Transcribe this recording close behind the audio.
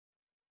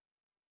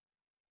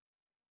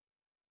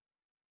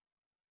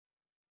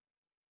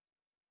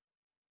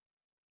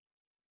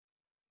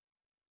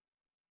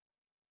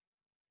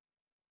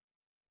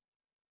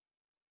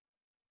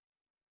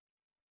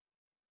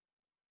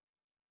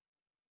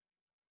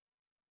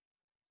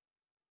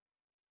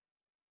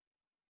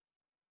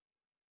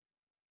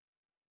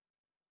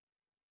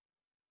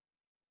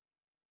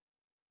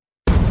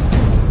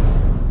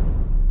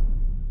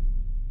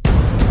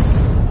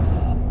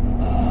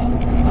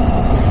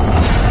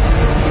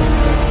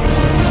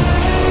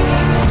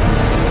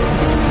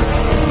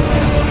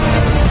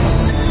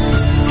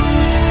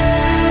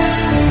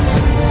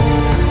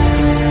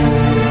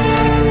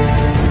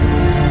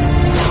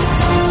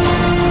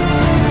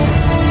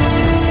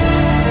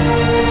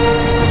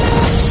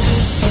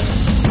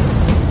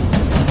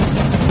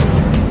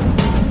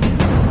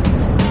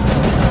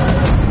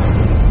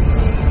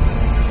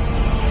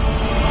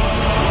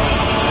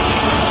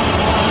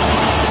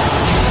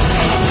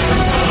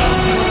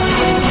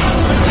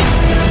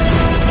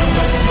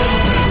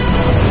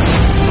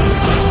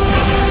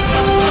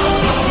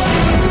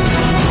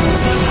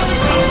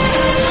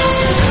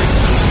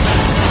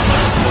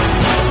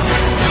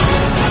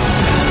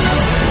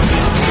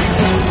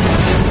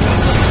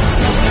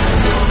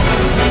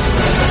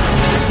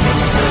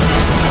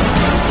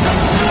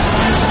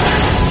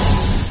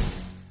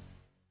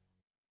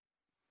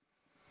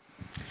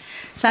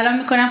سلام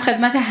میکنم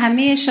خدمت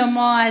همه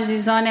شما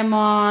عزیزان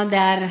ما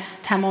در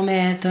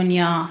تمام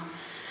دنیا،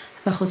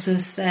 به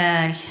خصوص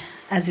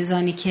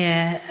عزیزانی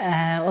که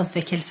عضو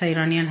کلیسای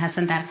ایرانیان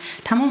هستن در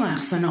تمام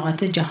اقصا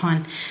نقاط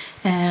جهان.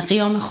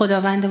 قیام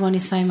خداوندمان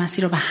عیسی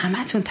مسیح رو به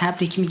همتون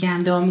تبریک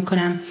میگم. دعا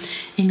میکنم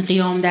این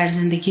قیام در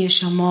زندگی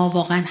شما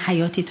واقعا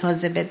حیاتی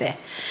تازه بده.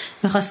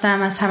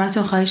 میخواستم از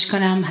همتون خواهش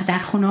کنم در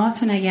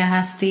خونهاتون اگر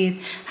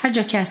هستید، هر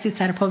جا که هستید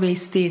سر پا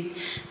بایستید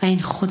و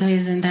این خدای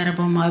زنده رو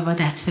با ما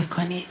عبادت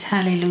بکنید.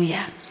 هللویا.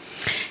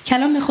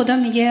 کلام خدا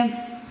میگه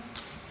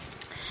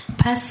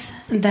پس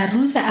در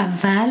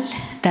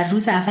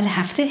روز اول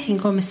هفته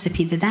هنگام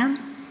سپیددم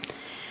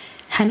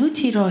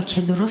حنوطی را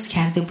که درست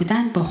کرده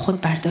بودند با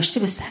خود برداشته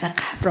به سر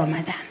قبر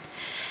آمدند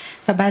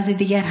و بعضی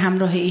دیگر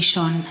همراه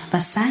ایشان و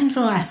سنگ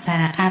را از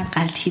سر قبر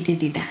غلتیده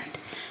دیدند.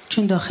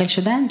 چون داخل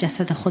شدند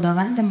جسد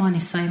خداوندمان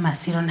عیسی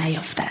مسیح را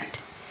نیافتند.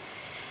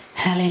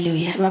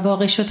 هللویا. و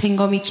واقع شد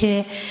هنگامی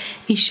که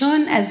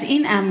ایشان از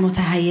این امر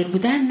متحیر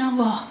بودند،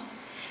 ناگاه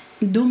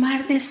دو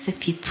مرد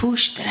سفید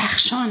پوش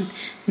درخشان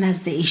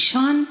نزد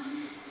ایشان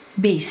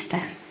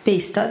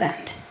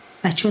بایستادند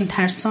و چون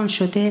ترسان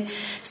شده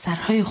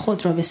سرهای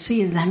خود را به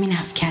سوی زمین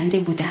افکنده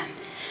بودند.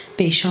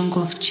 به ایشان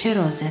گفت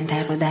چرا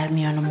زنده را در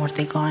میان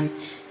مردگان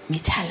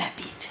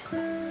می‌طلبید؟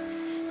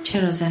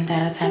 چرا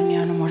زنده را در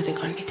میان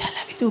مردگان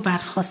می‌طلبید؟ او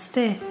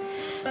برخاسته،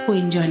 او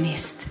اینجا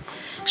نیست.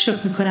 شکر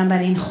می‌کنم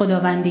برای این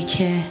خداوندی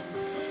که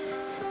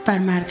بر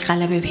مرگ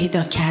غلبه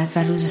پیدا کرد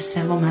و روز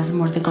سوم از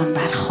مردگان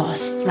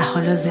برخاست و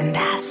حالا زنده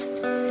است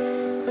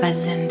و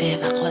زنده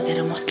و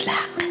قادر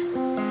مطلق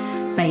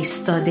و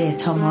ایستاده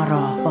تا ما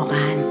را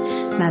واقعا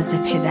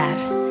نزد پدر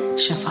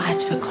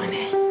شفاعت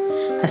بکنه.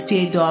 پس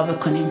بیایید دعا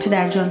بکنیم.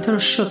 پدر جان، تو رو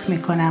شکر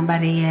میکنم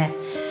برای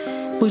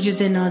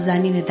وجود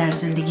نازنین در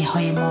زندگی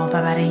های ما و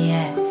برای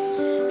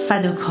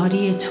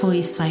فداکاری تو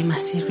عیسی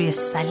مسیح روی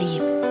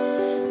صلیب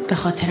به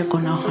خاطر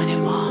گناهان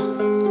ما.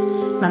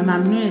 و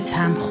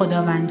ممنونتم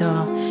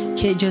خداوندا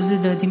که اجازه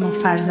دادیم ما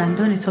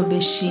فرزندان تو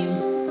بشیم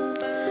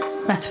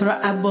و تو را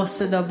ابا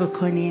صدا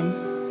بکنیم.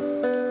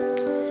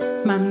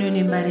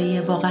 ممنونیم برای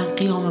واقعا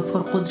قیام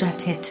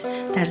پرقدرتت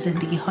در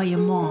زندگی های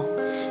ما.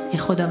 ای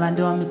خداوند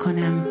دعا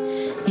میکنم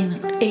این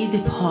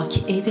عید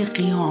پاک، عید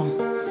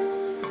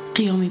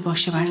قیامی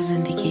باشه بر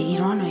زندگی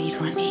ایران و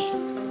ایرانی.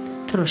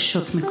 تو رو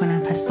شکر میکنم.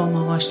 پس با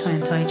ما باش تا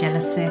انتهای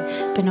جلسه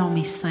به نام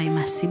عیسی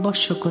مسیح با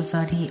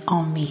شکرگزاری.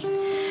 آمین.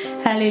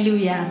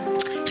 هللویا.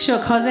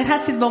 شکر. حاضر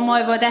هستید با ما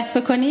عبادت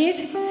بکنید؟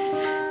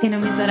 اینو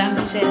میذارم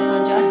پیش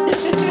احسان جان.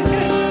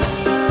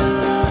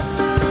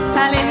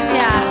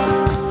 هللویا.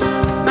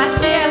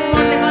 مسیح از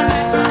مردگان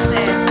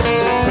برخاسته.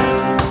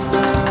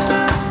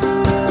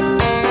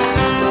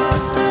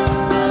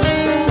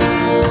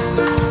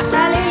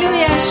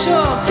 هللویا.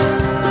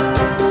 شکر.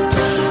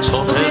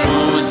 صبح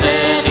روز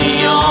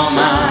قیام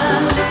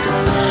است،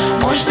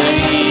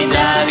 مژده‌ای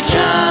در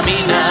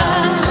کمین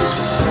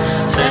است،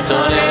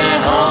 ستاره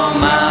ها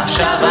محو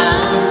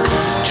شوند،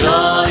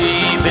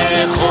 جایی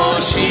به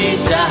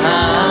خورشید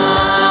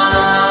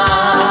دهند.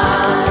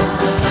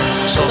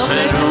 صبح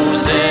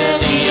روز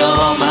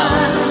قیام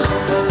است،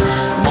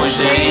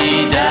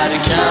 مژده‌ای در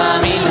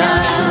کمین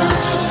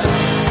است،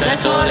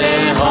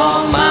 ستاره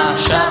ها محو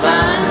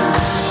شوند،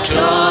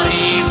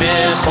 جایی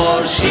به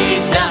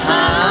خورشید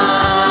دهند.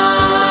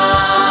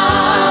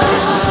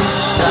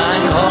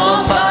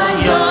 زنگ‌ها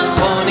فریاد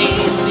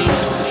کنید،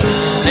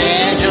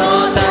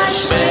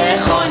 نجاتش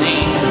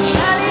بخوانید،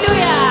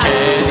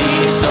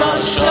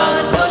 کلیسا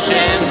شاد باشه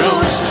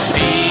امروز،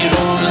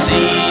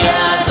 پیروزی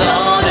از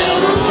آن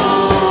او.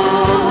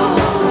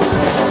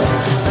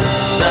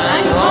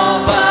 زنگ‌ها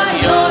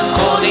فریاد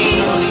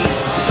کنید،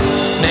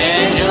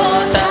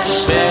 نجاتش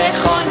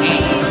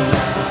بخوانید،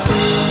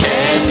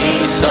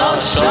 کلیسا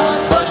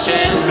شاد باشه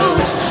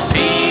امروز،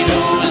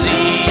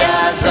 پیروزی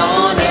از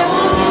آن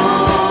او.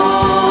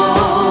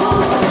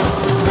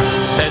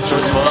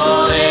 پتروس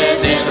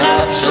وارد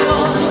قبر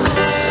شد،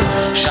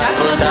 شک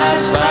و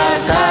ترس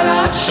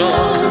برطرف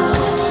شد،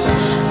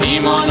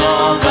 ایمان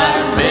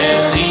آورد به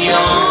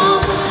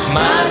قیام،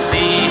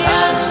 مسیح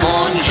از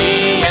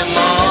منجی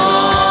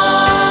ما.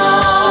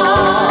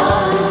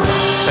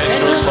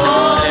 پتروس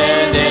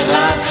وارد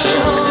قبر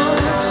شد،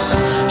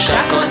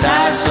 شک و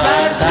ترس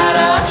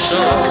برطرف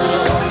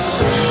شد،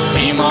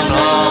 ایمان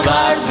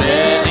آورد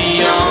به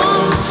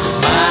قیام،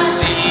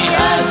 مسیح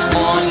از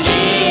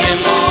منجی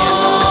ما.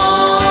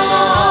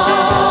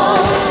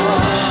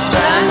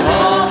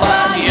 زنگ‌ها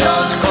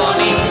فریاد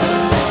کنید،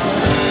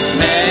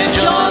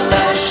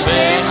 نجاتش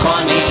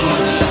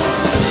بخوانید،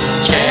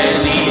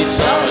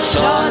 کلیسا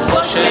شاد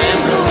باشه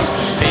امروز،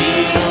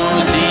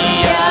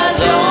 پیروزی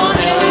از آن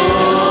او.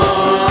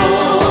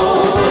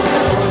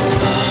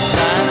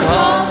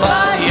 زنگ‌ها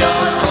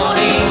فریاد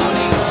کنید،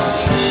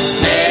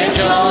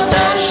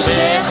 نجاتش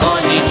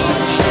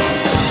بخوانید،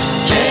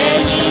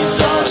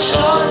 کلیسا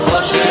شاد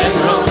باشه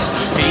امروز،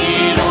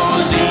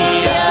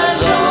 پیروزی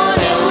از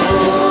آن او.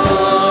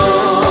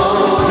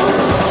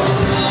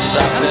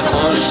 رمز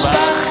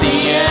خوشبختی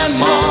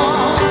ما،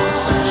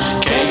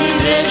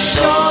 کلید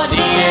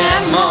شادی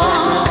ما،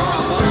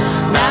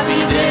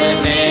 نوید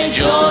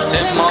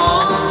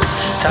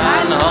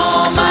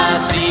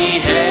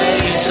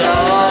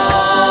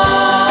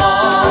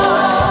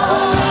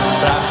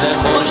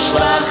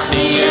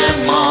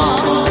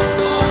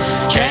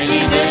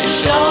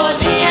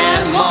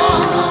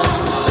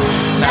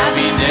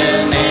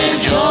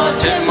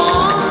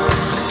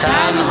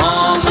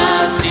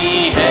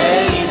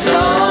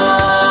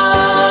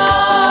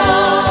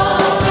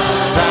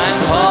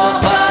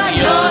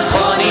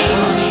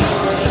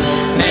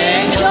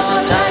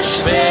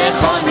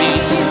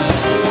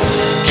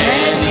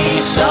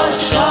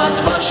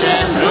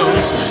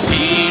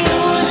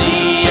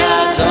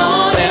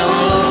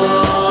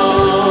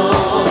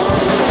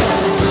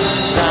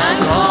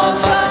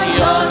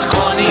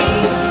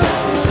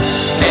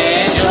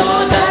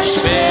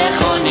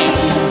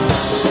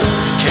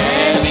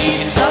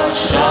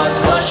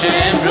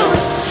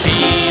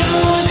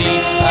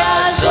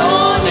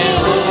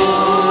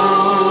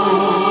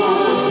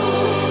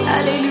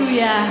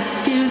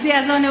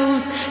آن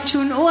اوست،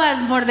 چون او از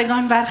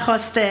مردگان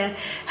برخاسته.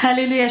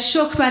 هللویا.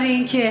 شکر برای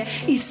این که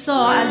عیسی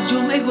از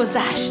جمعه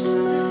گذشت.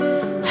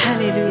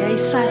 هللویا.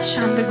 عیسی از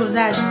شنبه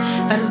گذشت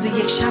و روز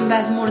یک شنبه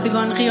از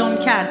مردگان قیام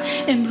کرد.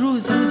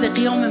 امروز روز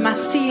قیام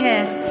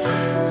مسیحه.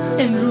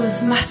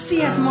 امروز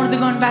مسیح از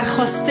مردگان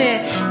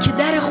برخاسته که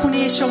در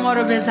خونه شما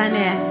رو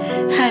بزنه.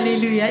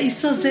 هللویا.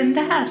 عیسی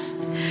زنده است.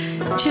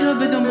 چرا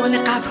به دنبال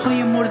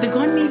قبرهای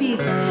مردگان میرید؟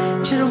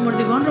 چرا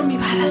مردگان رو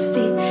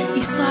میپرستید؟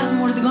 عیسی از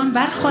مردگان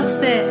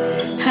برخاسته.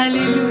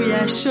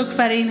 هللویا. شکر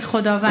برای این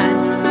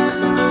خداوند.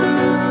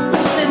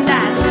 زنده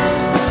است.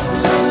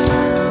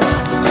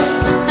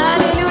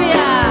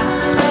 هللویا.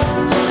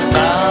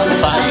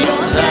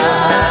 فریاد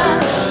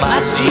زد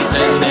مسیح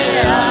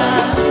زنده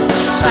است،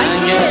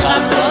 سنگ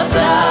قبر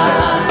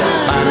زد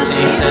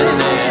مسیح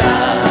زنده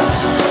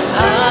است.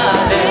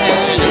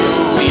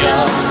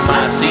 هللویا.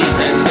 مسیح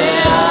زنده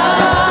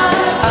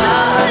است.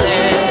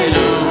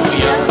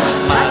 هللویا.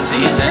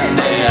 مسیح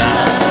زنده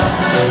است.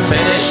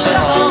 فرشته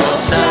ها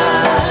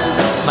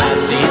گفتند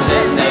مسیح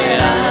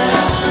زنده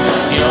است،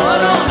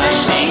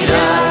 یارانش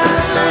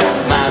دیدند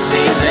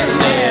مسیح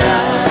زنده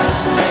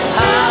است.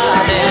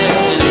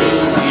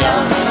 هللویا.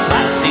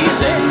 مسیح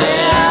زنده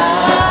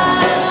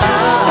است.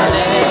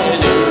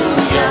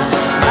 هللویا.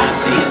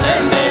 مسیح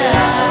زنده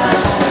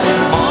است.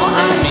 ما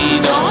هم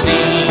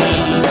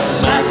می‌دانیم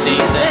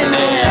مسیح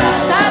زنده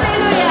است.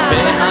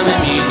 به همه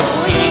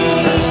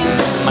می‌گوییم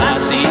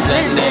مسیح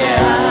زنده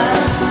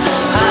است.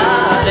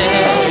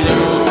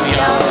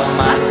 هللویا.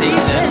 مسیح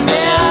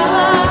زنده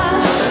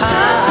است.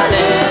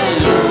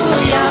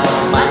 هللویا.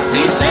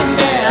 مسیح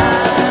زنده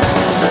است.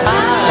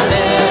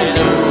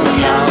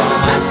 هللویا.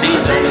 مسیح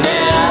زنده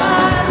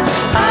است.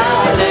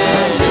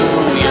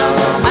 هللویا.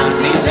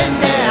 مسیح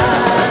زنده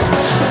است.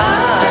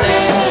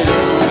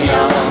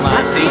 هللویا.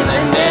 مسیح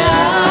زنده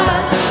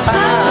است.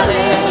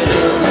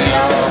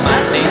 هللویا.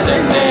 مسیح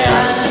زنده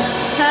است.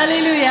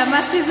 هللویا.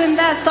 مسیح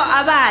زنده است تا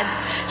ابد.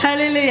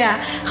 هللویا.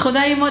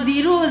 خدای ما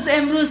دیروز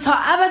امروز تا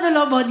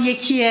ابدالآباد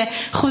یکیه.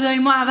 خدای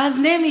ما عوض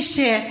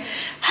نمیشه.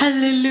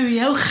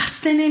 هللویا. او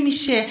خسته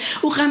نمیشه،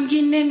 او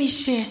غمگین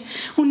نمیشه،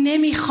 او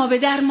نمیخوابه،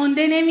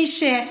 درمانده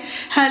نمیشه.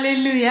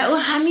 هللویا. او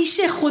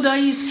همیشه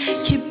خدایی است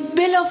که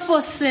بلا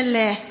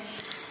فاصله،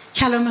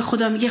 کلام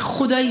خدا میگه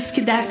خدایی است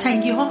که در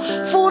تنگی ها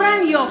فوراً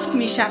یافت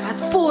میشود.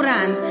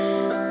 فوراً،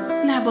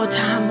 نه با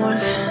تحمل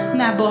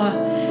نه با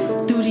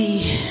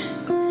دوری،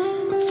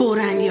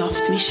 فوراً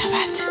یافت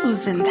میشود. او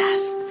زنده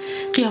است.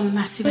 قیام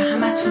مسیح به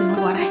همتون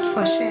مبارک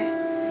باشه.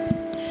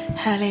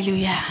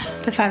 هللویا.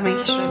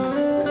 بفرمایید که رایموند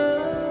عزیز.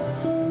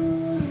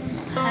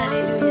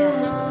 هللویا.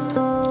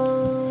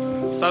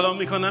 سلام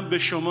میکنم به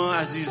شما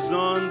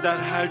عزیزان در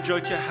هر جا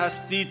که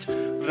هستید.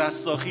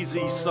 رستاخیز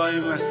عیسی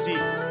مسیح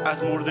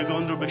از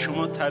مردگان رو به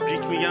شما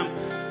تبریک میگم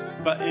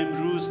و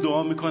امروز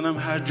دعا میکنم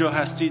هر جا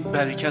هستید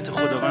برکت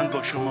خداوند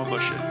با شما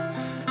باشه.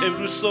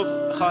 امروز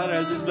صبح خواهر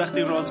عزیز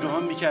وقتی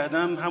رازگاهان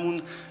میکردم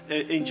همون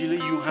انجیل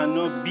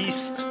یوحنا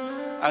 20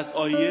 از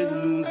آیه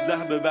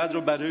 19 به بعد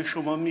رو برای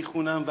شما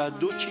میخونم و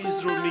دو چیز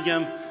رو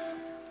میگم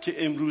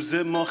که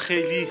امروزه ما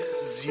خیلی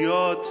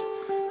زیاد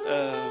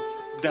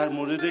در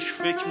موردش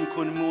فکر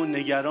میکنیم و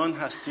نگران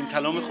هستیم.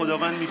 کلام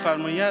خداوند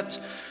میفرماید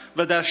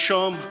و در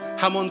شام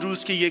همان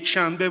روز که یک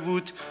شنبه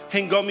بود،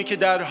 هنگامی که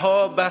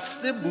درها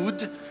بسته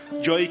بود،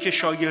 جایی که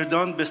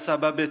شاگردان به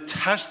سبب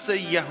ترس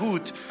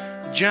یهود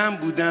جمع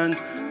بودند،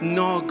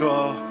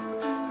 ناگاه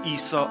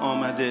عیسی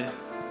آمده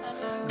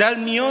در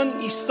میان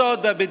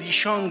ایستاد و به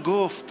ایشان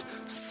گفت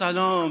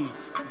سلام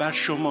بر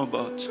شما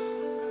باد.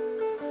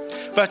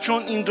 و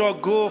چون این را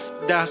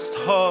گفت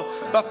دستها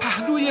و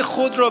پهلوی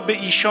خود را به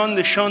ایشان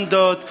نشان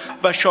داد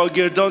و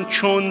شاگردان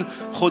چون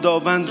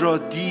خداوند را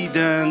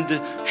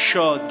دیدند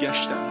شاد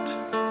گشتند.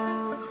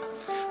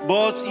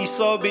 باز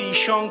عیسی به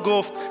ایشان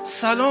گفت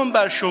سلام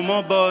بر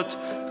شما باد،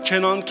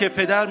 چنان که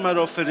پدر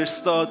مرا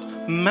فرستاد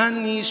من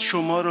نیز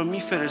شما را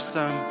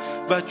میفرستم.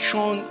 و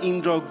چون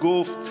این را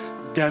گفت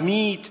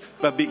دمید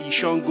و به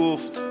ایشان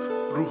گفت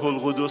روح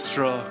القدس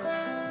را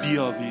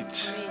بیابید.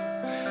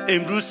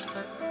 امروز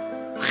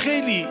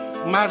خیلی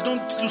مردم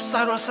تو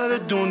سراسر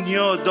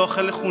دنیا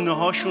داخل خونه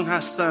هاشون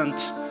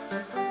هستند.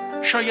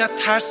 شاید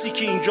ترسی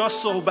که اینجا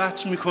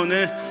صحبت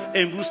میکنه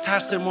امروز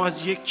ترس ما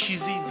از یک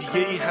چیزی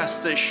دیگه ای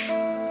هستش.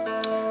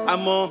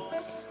 اما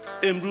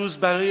امروز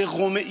برای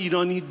قوم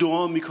ایرانی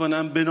دعا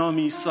میکنم به نام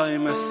عیسی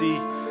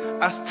مسیح.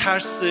 از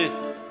ترس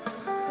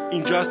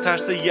اینجا از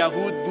ترس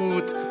یهود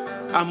بود،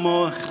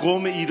 اما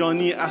قوم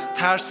ایرانی از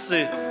ترس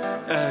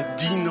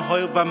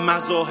دین‌های و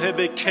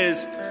مذاهب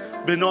کذب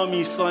به نام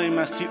عیسی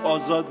مسیح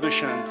آزاد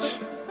بشند،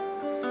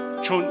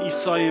 چون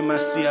عیسی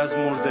مسیح از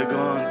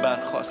مردگان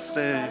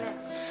برخاسته.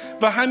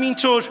 و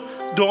همینطور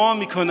دعا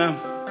میکنم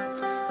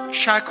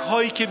شک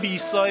هایی که به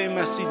عیسی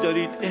مسیح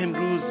دارید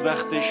امروز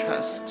وقتش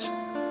هست.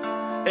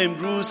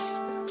 امروز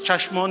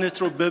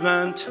چشمانت رو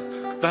ببند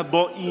و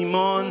با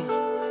ایمان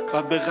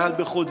و به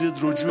قلب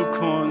خودت رجوع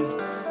کن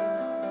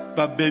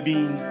و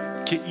ببین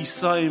که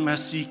عیسی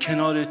مسیح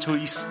کنار تو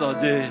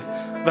ایستاده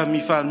و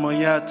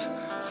میفرماید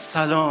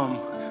سلام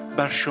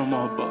بر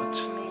شما باد.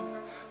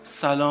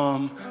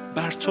 سلام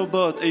بر تو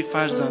باد ای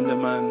فرزند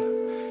من.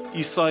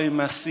 عیسی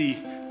مسیح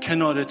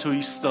کنار تو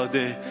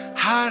ایستاده.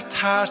 هر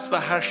ترس و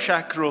هر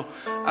شک رو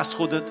از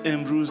خودت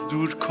امروز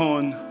دور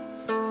کن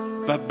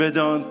و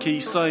بدان که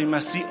عیسی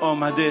مسیح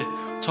آمده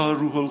تا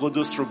روح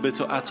القدس رو به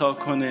تو عطا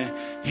کنه،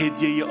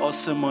 هدیه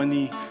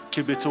آسمانی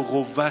که به تو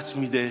قوت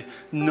میده.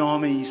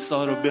 نام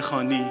عیسی رو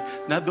بخوانی،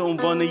 نه به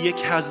عنوان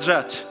یک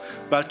حضرت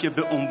بلکه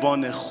به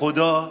عنوان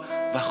خدا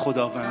و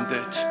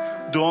خداوندت.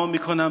 دعا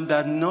میکنم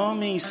در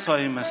نام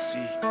عیسی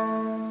مسیح.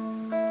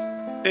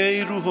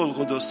 ای روح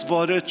القدس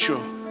وارد شو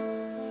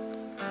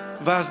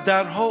و از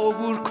درها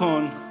عبور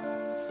کن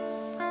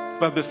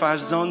و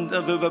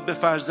به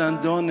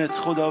فرزندانت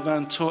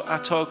خداوند تو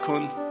عطا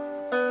کن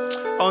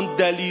آن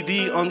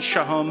دلیری، آن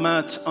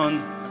شهامت، آن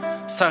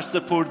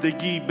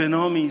سرسپردگی به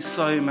نام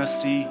عیسی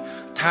مسیح.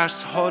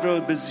 ترس ها را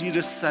به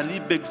زیر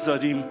صلیب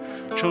بگذاریم،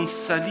 چون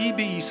صلیب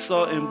عیسی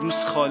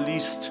امروز خالی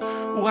است.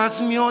 او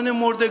از میان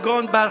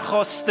مردگان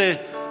برخاسته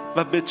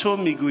و به تو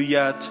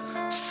میگوید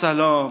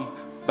سلام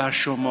بر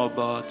شما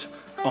باد.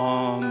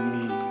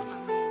 آمین.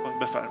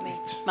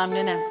 بفرمایید.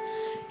 ممنونم.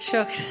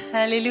 شکر.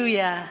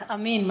 هللویا.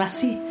 آمین.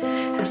 مسیح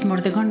از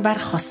مردگان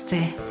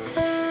برخاسته.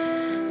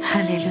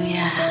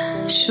 هللویا.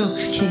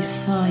 شکر که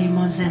عیسی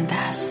ما زنده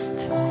است.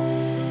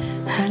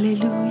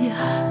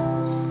 هللویا.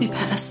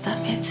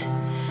 میپرستمت.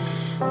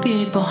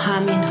 بیایید با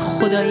همین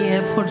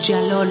خدای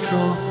پرجلال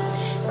رو،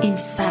 این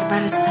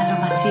سرور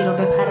سلامتی رو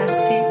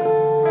بپرستیم.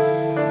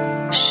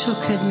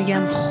 شکرت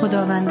میگم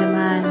خداوند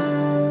من.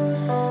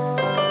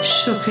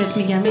 شکرت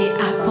میگم ای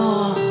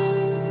ابا.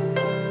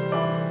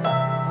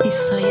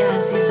 عیسی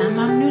عزیزم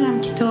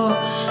ممنونم که تو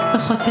به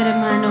خاطر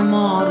من و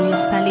ما روی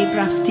صلیب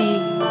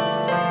رفتی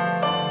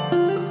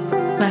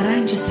و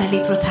رنج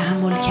صلیب رو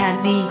تحمل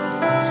کردی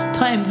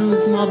تا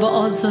امروز ما به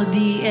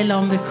آزادی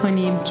اعلام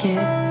بکنیم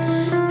که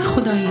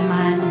خدای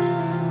من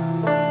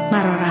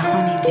مرا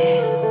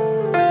رهانیده.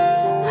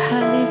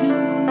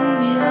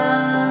 هللویا.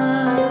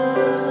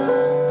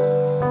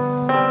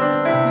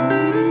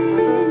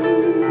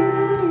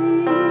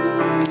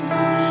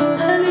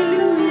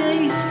 هللویا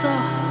عیسی.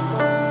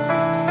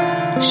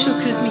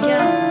 شکرت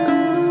میگم.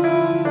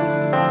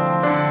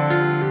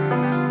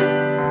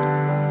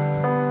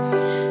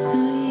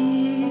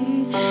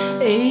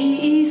 ای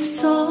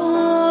عیسی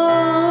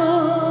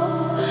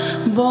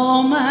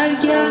با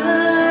مرگم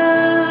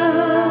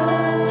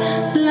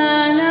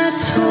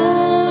لعنت و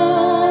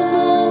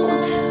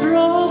موت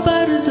را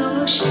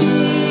برداشتی.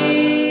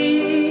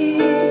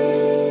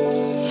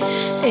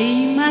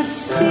 ای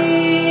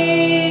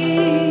مسیح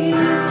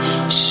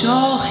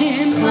شاه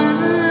من،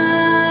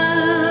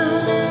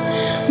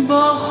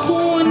 با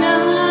خونت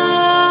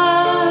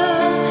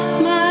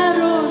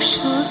مرا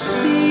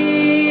شستی.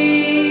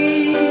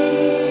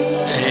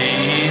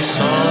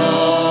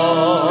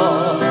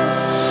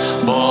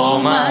 با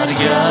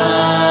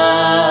مرگم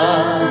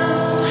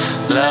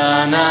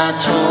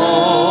لعنت و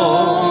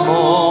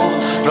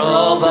موت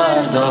را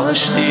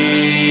برداشتی.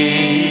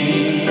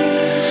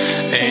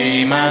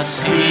 ای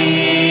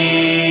مسیح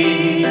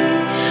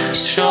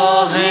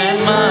شاه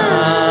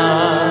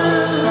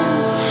من،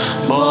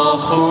 با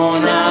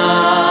خونت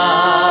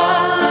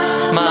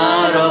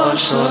مرا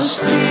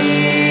شستی.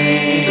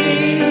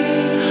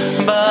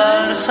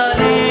 بر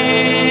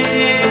صلیب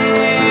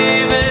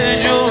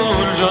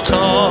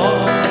جلجتا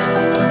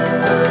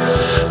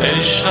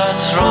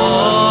عشقت را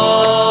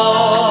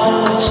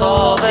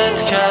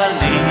ثابت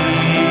کردی.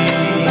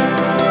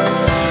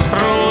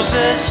 روز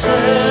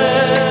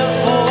سوم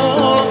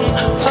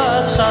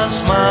پس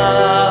از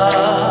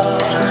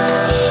مرگ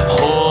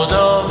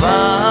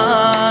خداوندم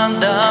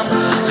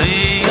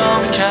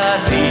قیام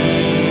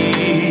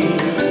کردی.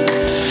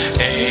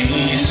 ای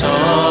عیسی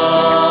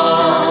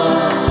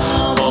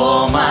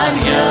با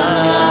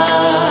مرگم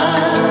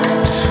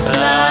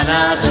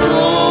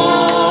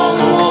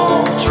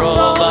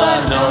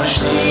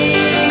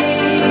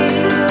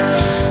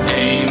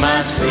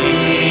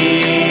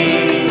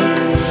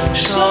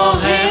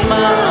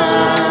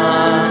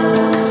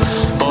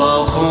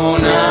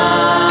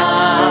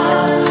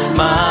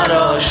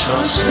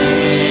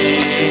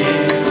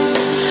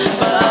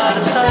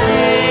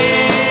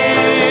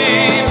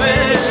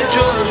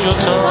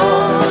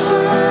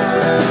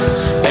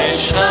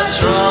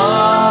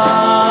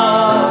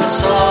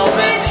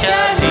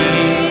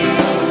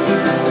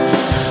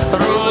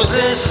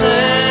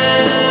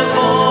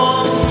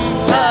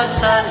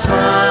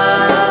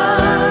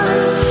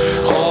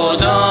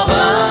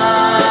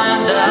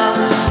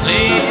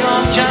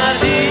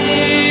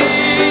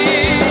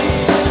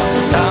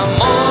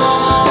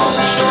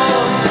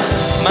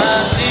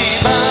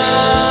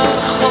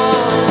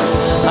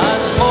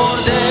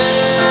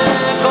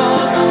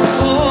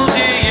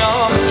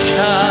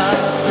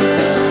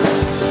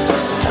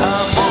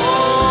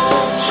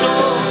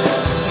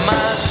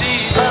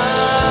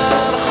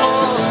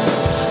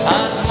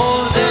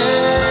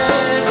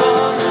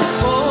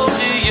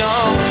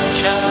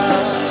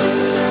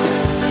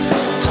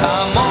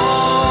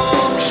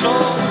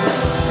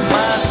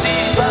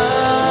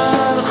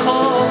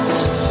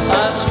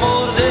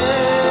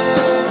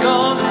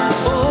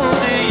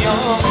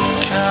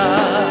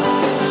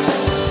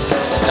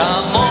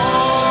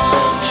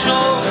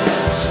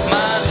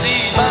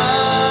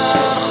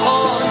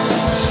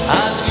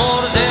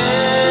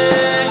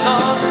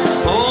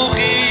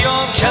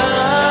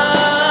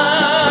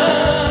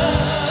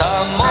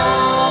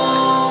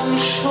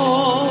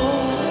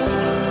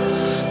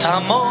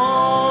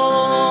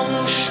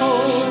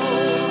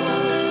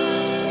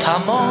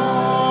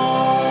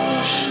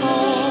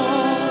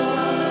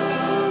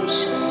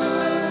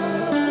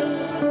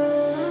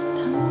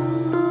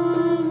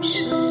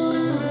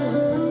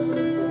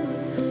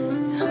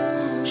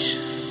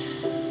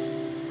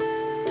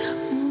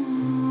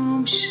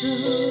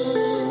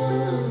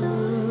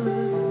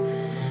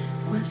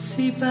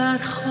مسیح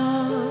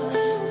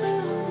برخاست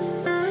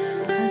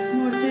از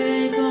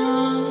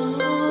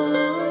مردگان،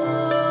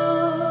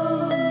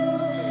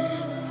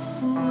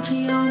 او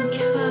قیام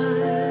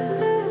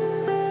کرد،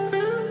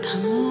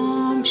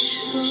 تمام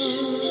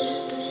شد.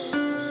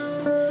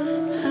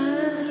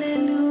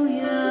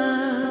 هللویا،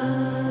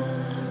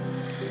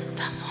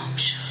 تمام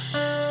شد،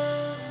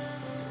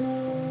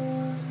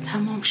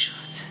 تمام شد.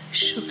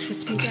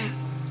 شکرت میگم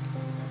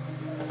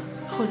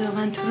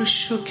خداوند، تو رو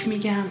شکر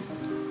میگم،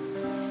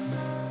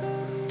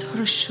 تو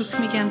رو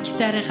شکر میگم که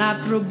در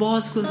قبر رو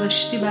باز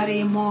گذاشتی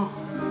برای ما.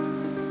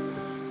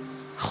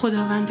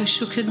 خداوند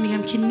شکرت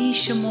میگم که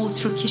نیش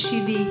موت رو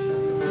کشیدی.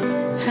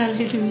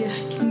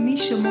 هللویا، که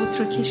نیش موت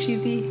رو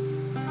کشیدی.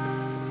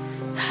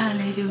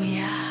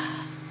 هللویا،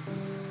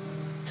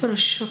 تو رو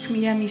شکر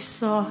میگم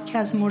عیسی که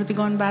از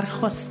مردگان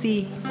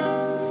برخاستی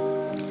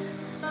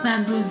و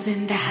امروز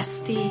زنده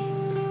هستی.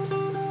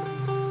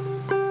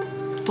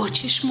 با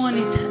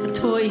چشمان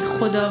تو ای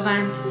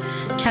خداوند،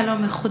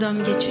 کلام خدا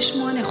میگه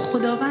چشمان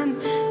خداوند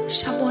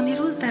شبانه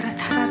روز در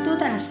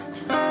تردد است.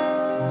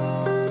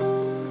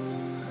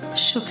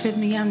 شکرت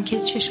میگم که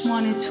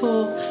چشمان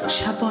تو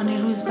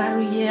شبانه روز بر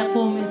روی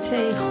قومت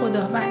ای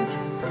خداوند.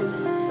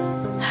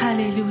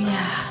 هللویا،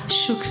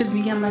 شکرت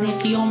میگم برای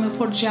قیام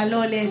پر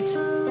جلالت.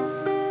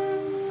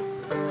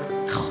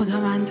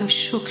 خداوند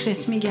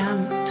شکرت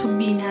میگم، تو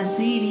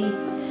بی‌نظیری،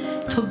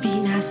 تو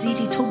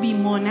بی‌نظیری، تو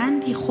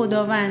بی‌مانندی.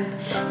 خداوند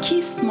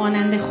کیست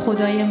مانند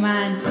خدای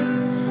من؟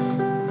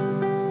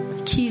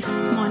 کیست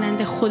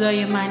مانند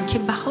خدای من که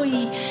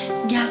بهای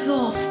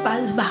گزاف و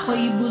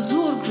بهای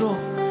بزرگ رو،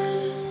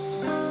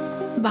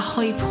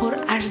 بهای پر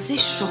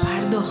ارزش رو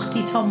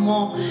پرداختی تا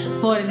ما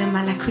وارد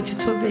ملکوت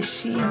تو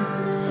بشیم.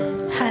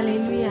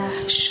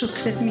 هللویا،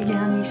 شکرت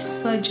میگم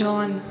عیسی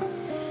جان.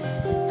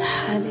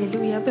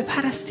 هللویا،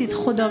 بپرستید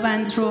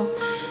خداوند رو.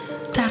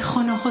 در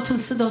خانه هاتون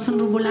صداتون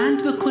رو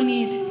بلند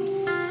بکنید.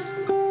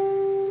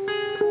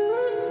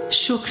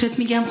 شکرت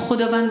میگم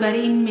خداوند برای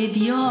این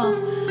مدیا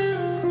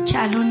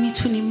که الان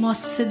میتونیم ما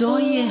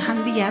صدای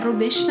همدیگر رو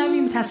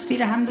بشنویم،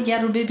 تصویر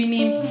همدیگر رو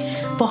ببینیم،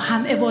 با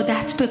هم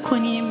عبادت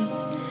بکنیم.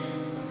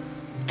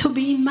 تو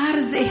به این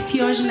مرز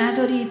احتیاج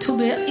نداری، تو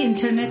به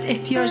اینترنت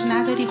احتیاج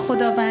نداری.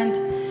 خداوند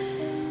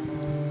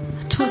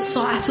تو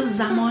ساعت و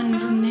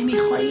زمان رو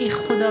نمیخوای.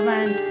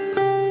 خداوند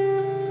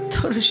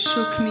تو رو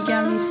شکر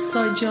میگم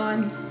عیسی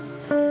جان.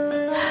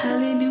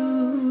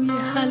 هللویا،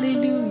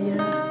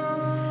 هللویا،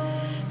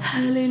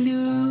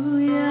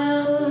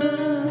 هللویا.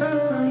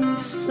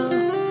 عیسی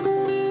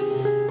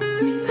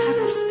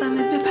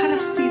میپرستمت.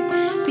 بپرستید،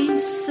 به این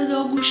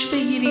صدا گوش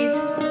بگیرید.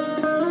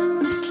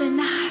 مثل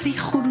نهری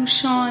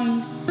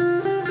خروشان،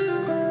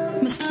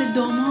 مثل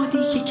دامادی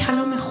که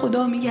کلام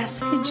خدا میگه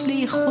از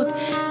حجله خود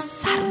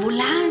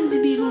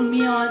سربلند بیرون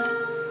میاد،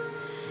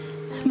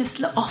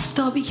 مثل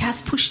آفتابی که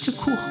از پشت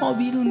کوه ها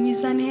بیرون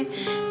میزنه.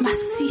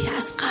 مسیح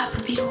از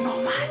قبر بیرون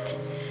آمد.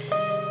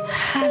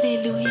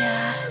 هللویا،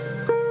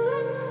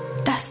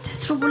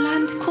 دستت رو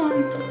بلند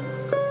کن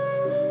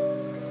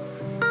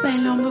و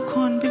اعلام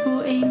بکن، بگو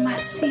ای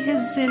مسیح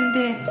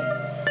زنده،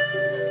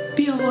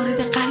 بیا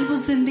وارد قلب و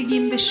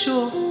زندگیم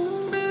بشو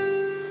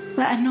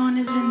و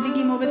عنان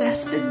زندگیمو به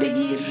دستت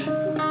بگیر.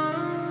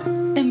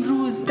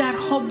 امروز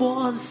درها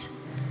باز.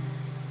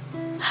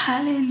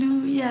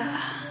 هللویا،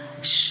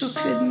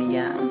 شکرت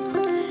میگم.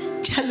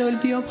 جلال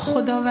بیاب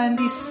خداوند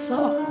عیسی.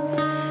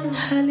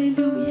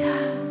 هللویا،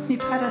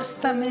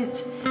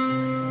 میپرستمت.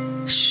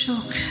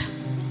 شکر.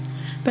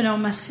 به نام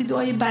مسیح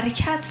دعای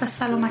برکت و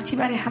سلامتی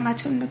برای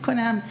همتون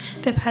میکنم.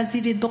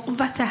 بپذیرید. به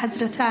قوت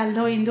حضرت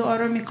الله این دعا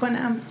رو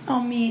میکنم.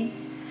 آمین.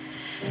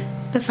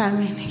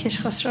 بفرمایید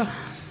کشخاص رو.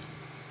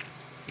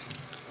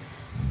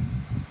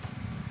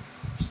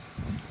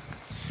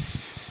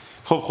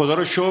 خب خدا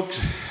رو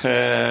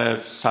شکر.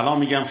 سلام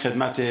میگم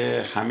خدمت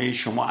همه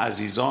شما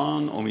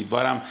عزیزان.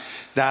 امیدوارم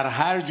در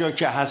هر جا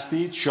که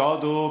هستید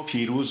شاد و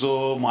پیروز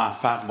و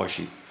موفق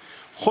باشید.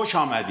 خوش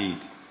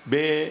آمدید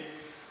به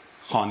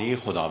خانه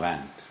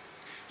خداوند.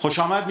 خوش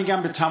آمد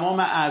میگم به تمام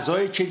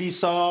اعضای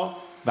کلیسا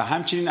و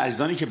همچنین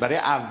عزیزانی که برای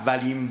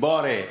اولین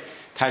بار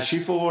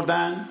تشریف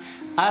آوردن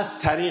از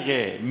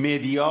طریق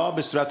مدیا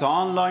به صورت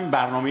آنلاین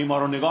برنامه ما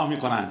رو نگاه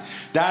میکنن.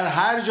 در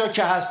هر جا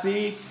که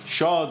هستید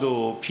شاد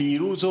و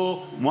پیروز و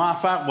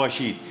موفق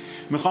باشید.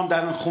 میخوام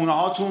در خونه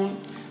هاتون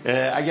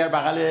اگر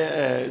بغل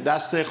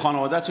دست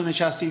خانواده‌تون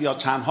نشستید یا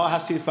تنها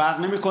هستید فرق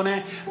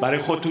نمیکنه، برای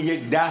خودتون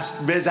یک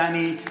دست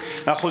بزنید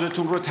و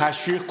خودتون رو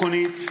تشویق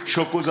کنید،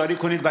 شکرگزاری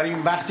کنید برای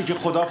این وقتی که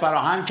خدا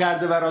فراهم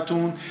کرده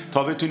براتون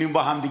تا بتونیم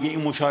با هم دیگه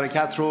این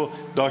مشارکت رو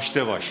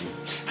داشته باشیم.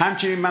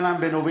 همچنین منم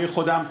به نوبه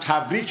خودم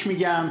تبریک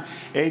میگم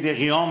عید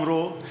قیام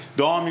رو.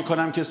 دعا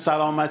میکنم که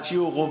سلامتی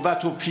و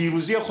قوت و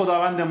پیروزی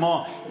خداوند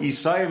ما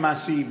عیسی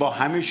مسیح با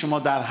همه شما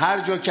در هر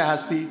جا که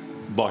هستید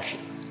باشه.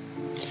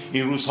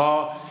 این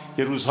روزها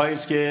یه روزهایی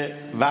است که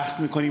وقت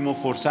میکنیم و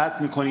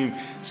فرصت میکنیم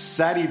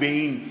سری به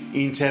این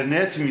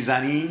اینترنت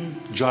میزنیم.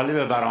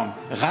 جالبه برام،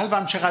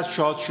 قلبم چقدر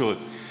شاد شد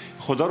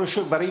خدا رو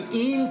شکر برای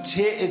این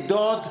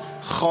تعداد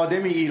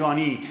خادم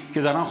ایرانی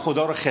که دارن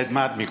خدا رو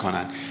خدمت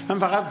میکنن. من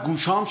فقط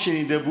گوشام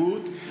شنیده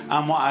بود،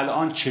 اما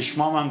الان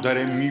چشمام هم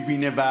داره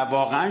میبینه و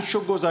واقعا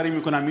شکرگزاری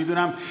میکنم.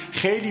 میدونم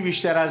خیلی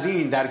بیشتر از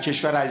این در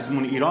کشور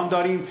عزیزمون ایران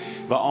داریم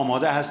و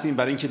آماده هستیم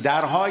برای اینکه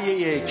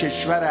درهای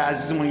کشور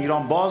عزیزمون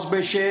ایران باز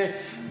بشه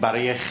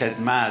برای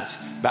خدمت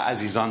به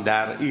عزیزان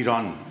در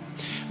ایران.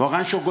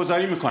 واقعا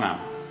شکرگزاری میکنم.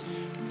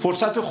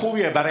 فرصت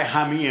خوبیه برای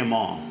همه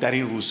ما در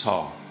این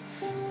روزها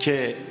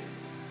که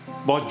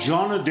با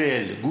جان و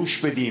دل گوش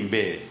بدیم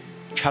به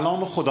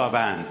کلام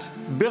خداوند،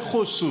 به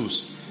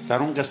خصوص در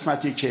اون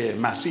قسمتی که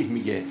مسیح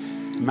میگه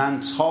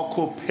من تاک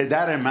و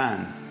پدر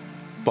من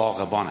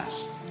باغبان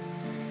است.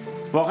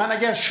 واقعا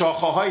اگر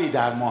شاخه‌هایی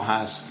در ما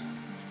هست،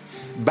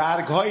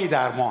 برگ‌هایی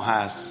در ما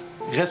هست،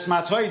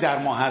 قسمت‌هایی در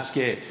ما هست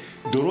که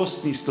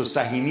درست نیست و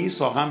صحیح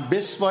نیست، واقعا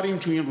بسپاریم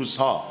تو این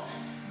روزها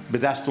به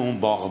دست اون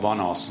باغبان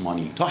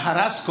آسمانی تا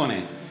هرس کنه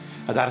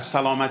و در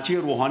سلامتی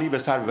روحانی به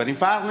سر ببریم.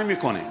 فرق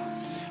نمی‌کنه،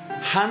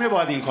 همه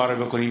باید این کار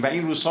رو بکنیم و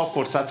این روزها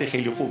فرصت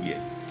خیلی خوبیه.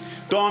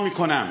 دعا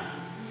میکنم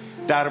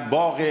در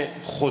باغ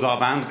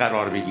خداوند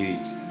قرار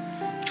بگیرید،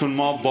 چون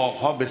ما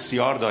باغها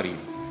بسیار داریم.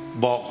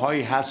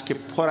 باغهایی هست که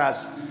پر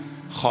از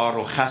خار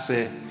و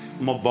خسه،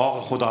 ما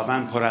باغ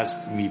خداوند پر از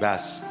میوه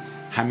است.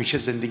 همیشه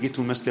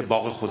زندگیتون مثل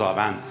باغ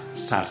خداوند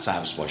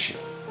سرسبز باشه.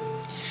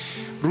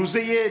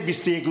 روزه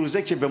 21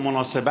 روزه که به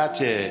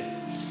مناسبت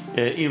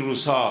این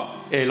روزها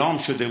اعلام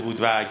شده بود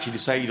و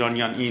کلیسای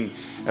ایرانیان این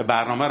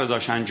برنامه رو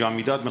داشت انجام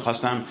میداد،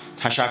 میخواستم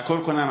تشکر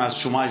کنم از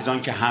شما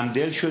عزیزان که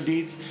همدل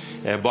شدید،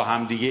 با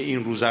همدیگه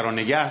این روزه رو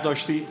نگه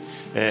داشتید.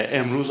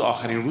 امروز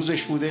آخرین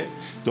روزش بوده.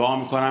 دعا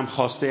میکنم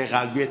خواسته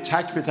قلبی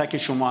تک به تک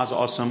شما از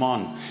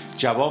آسمان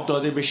جواب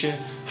داده بشه،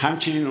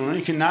 همچنین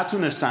اونایی که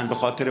نتونستن به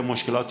خاطر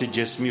مشکلات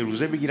جسمی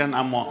روزه بگیرن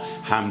اما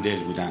همدل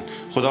بودن.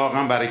 خدا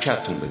واقعا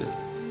برکتتون بده.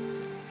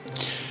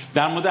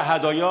 در مورد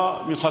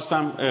هدایا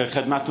میخواستم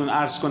خدمتون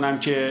عرض کنم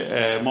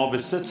که ما به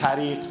 3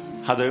 طریق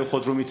هدایای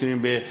خود رو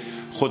میتونیم به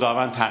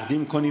خداوند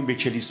تقدیم کنیم، به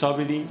کلیسا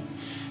بدیم.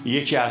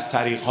 یکی از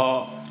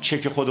طریق‌ها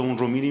چک خودمون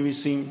رو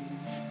می‌نویسیم،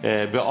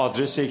 به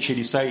آدرس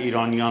کلیسای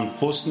ایرانیان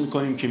پست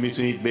می‌کنیم که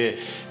میتونید به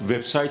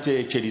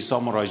وبسایت کلیسا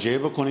مراجعه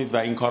بکنید و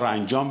این کار رو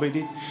انجام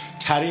بدید.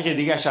 طریق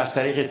دیگه‌اش از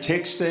طریق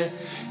تکست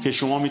که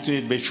شما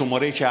میتونید به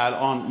شماره‌ای که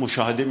الان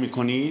مشاهده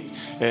می‌کنید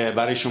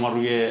برای شما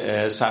روی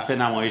صفحه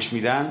نمایش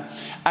میدن.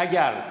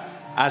 اگر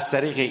از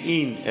طریق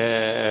این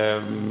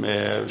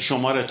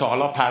شماره تا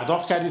حالا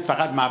پرداخت کردید،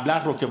 فقط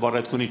مبلغ رو که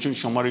وارد کنید چون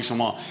شماره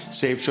شما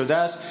سیو شده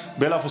است،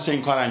 بلافاصله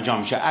این کار انجام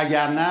میشه.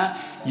 اگر نه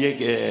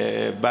یک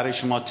برای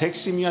شما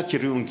تکسی میاد که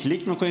روی اون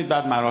کلیک میکنید،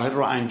 بعد مراحل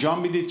رو انجام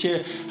میدید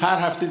که هر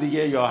هفته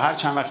دیگه یا هر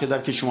چند وقت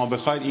دیگه که شما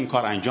بخواید این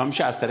کار انجام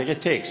میشه از طریق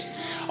تکس.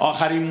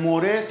 آخرین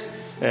مورد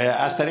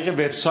از طریق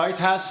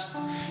وبسایت هست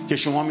که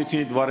شما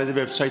میتونید وارد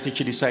وبسایت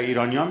کلیسای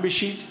ایرانیان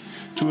بشید،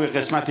 تو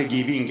قسمت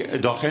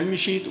گیوینگ داخل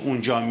میشید،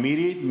 اونجا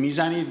میرید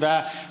میزنید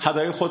و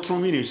هدایای خود رو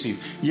مینویسید.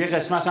 یه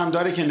قسمت هم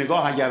داره که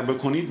نگاه اگر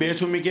بکنید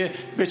بهتون میگه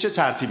به چه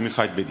ترتیب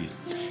میخواید بدید،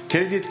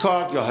 کردیت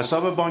کارت یا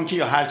حساب بانکی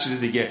یا هر چیز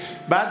دیگه.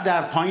 بعد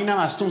در پایین هم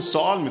ازتون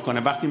سوال میکنه،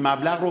 وقتی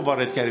مبلغ رو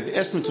وارد کردید،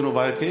 اسمتون رو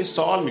وارد کردید،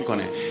 سوال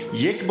میکنه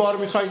یک بار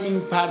میخواید این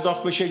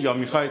پرداخت بشه یا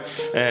میخواید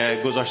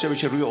گذاشته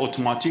بشه روی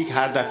اتوماتیک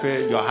هر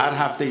دفعه یا هر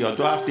هفته یا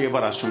 2 هفته یه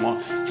بار از شما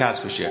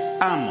کسب بشه.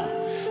 اما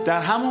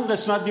در همون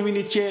قسمت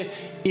میبینید که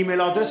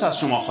ایمیل آدرس از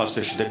شما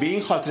خواسته شده، به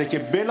این خاطر که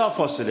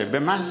بلافاصله به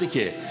محضی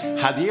که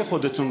هدیه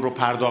خودتون رو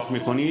پرداخت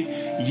میکنید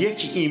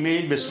یک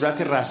ایمیل به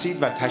صورت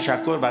رسید و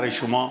تشکر برای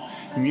شما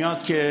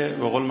میاد که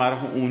به قول معروف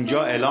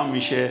اونجا اعلام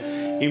میشه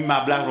این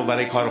مبلغ رو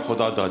برای کار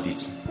خدا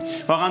دادید.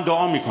 واقعا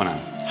دعا میکنم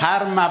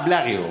هر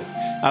مبلغی رو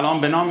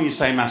الان به نام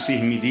عیسی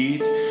مسیح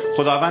میدید،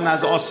 خداوند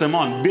از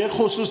آسمان به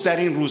خصوص در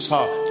این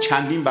روزها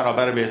چندین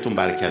برابر بهتون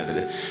برکت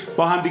بده.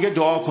 با هم دیگه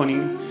دعا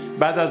کنیم.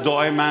 بعد از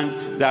دعای من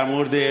در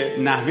مورد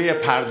نحوه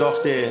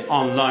پرداخت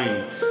آنلاین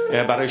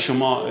برای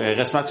شما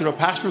قسمتی رو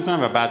پخش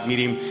میکنم و بعد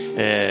میریم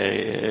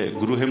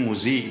گروه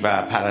موزیک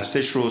و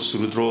پرستش رو،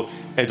 سرود رو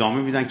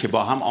ادامه میدن که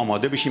با هم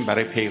آماده بشیم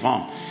برای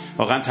پیغام.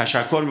 واقعا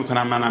تشکر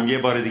میکنم. منم یه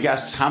بار دیگه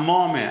از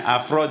تمام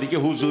افرادی که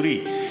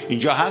حضوری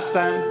اینجا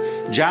هستن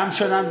جمع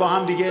شدن با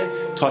هم دیگه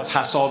تا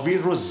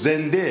تصاویر رو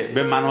زنده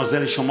به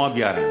منازل شما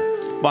بیارن.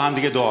 با هم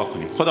دیگه دعا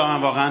کنیم. خدا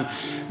من واقعا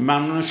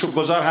ممنون و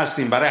شکرگزار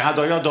هستیم. برای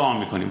هدایا دعا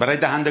میکنیم، برای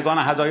دهندگان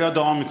هدایا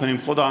دعا میکنیم.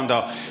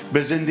 خداوندا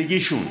به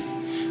زندگیشون،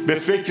 به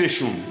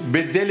فکرشون،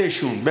 به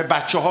دلشون، به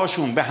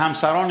بچه‌هاشون، به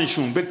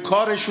همسرانشون، به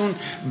کارشون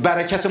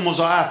برکت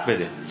مضاعف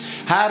بده.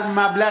 هر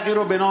مبلغی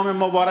رو به نام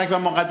مبارک و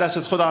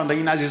مقدست خداوند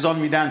این عزیزان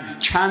میدن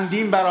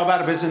چندین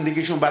برابر به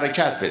زندگیشون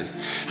برکت بده.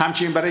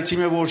 همچنین برای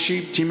تیم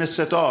ورشیپ، تیم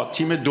صدا،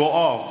 تیم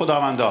دعا،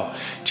 خداوندا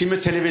تیم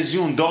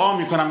تلویزیون دعا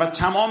میکنم و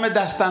تمام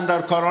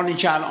دستاندرکارانی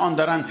که الان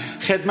دارن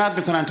خدمت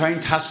میکنن تا این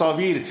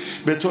تصاویر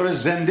به طور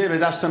زنده به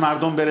دست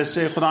مردم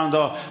برسه.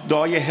 خداوندا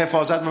دعای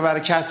حفاظت و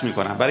برکت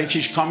میکنم برای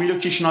کیش کامیل و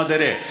کیش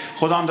نادره،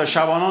 خداوند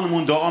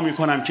شبانانمون دعا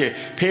میکنم که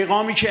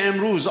پیغامی که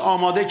امروز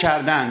آماده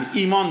کردن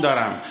ایمان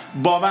دارم،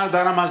 باور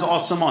دارم از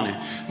آسمانه.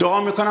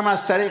 دعا میکنم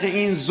از طریق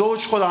این زوج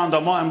خداوند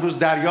ما امروز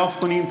دریافت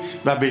کنیم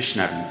و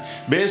بشنویم.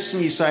 به اسم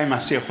عیسی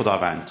مسیح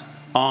خداوند،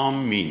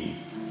 آمین.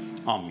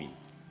 آمین.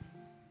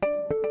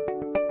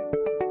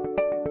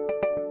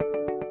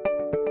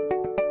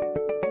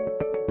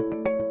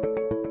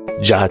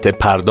 جهت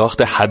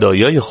پرداخت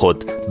هدایای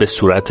خود به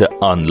صورت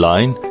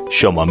آنلاین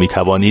شما می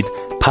توانید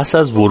پس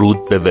از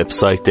ورود به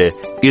وبسایت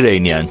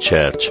ایرانیان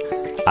چرچ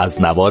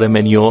از نوار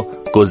منیو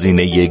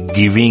گزینه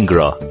گیوینگ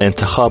را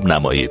انتخاب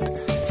نمایید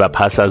و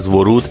پس از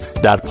ورود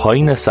در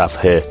پایین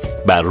صفحه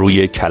بر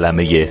روی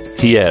کلمه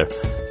هیر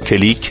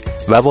کلیک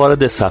و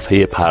وارد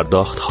صفحه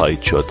پرداخت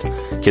خواهید شد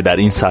که در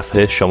این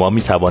صفحه شما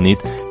می توانید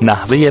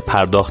نحوه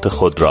پرداخت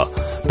خود را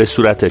به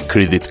صورت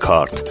کریدیت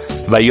کارت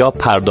و یا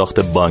پرداخت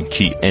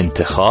بانکی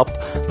انتخاب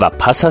و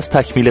پس از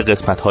تکمیل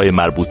قسمت‌های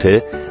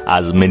مربوطه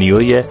از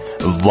منیوی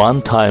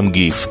وان تایم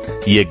گیفت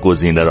یک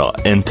گزینه را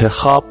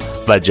انتخاب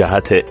و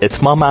جهت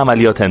اتمام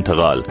عملیات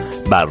انتقال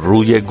بر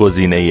روی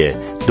گزینه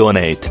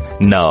دونیت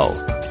ناو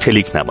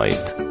کلیک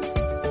نمایید.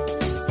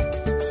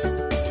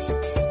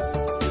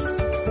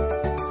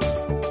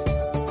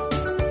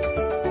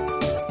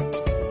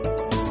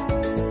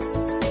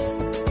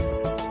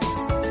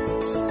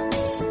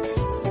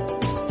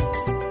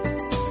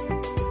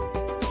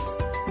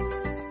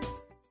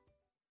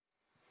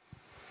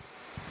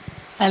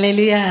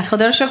 هللویا.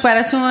 خدا رو شکر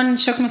براتون.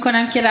 شکر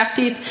میکنم که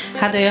رفتید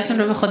هدایاتون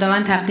رو به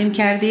خداوند تقدیم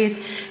کردید.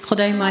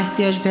 خدای ما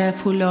احتیاج به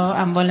پول و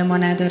اموال ما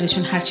نداره،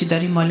 چون هرچی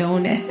داریم مال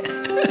اونه.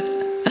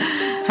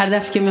 هر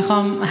دفعه که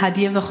میخوام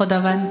هدیه به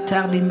خداوند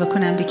تقدیم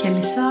بکنم به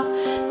کلیسا،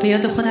 به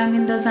یاد خودم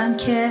میندازم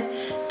که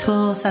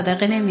تو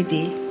صدقه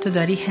نمیدی، تو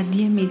داری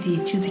هدیه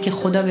میدی. چیزی که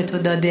خدا به تو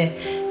داده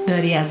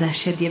داری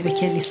ازش هدیه به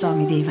کلیسا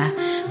میدی و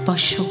با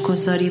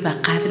شکرگزاری و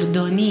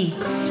قدردانی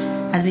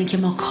از اینکه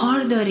ما کار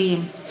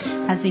داریم،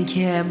 از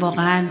اینکه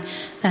واقعا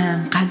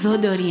غذا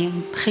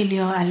داریم.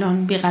 خیلی‌ها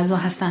الان بی غذا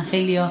هستن،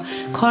 خیلی‌ها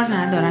کار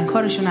ندارن،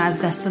 کارشون رو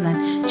از دست دادن.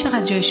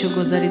 چقدر جای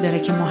شکرگزاری داره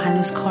که ما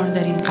هنوز کار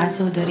داریم،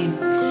 غذا داریم.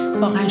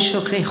 واقعا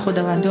شکر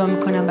خداوند. دعا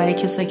میکنم برای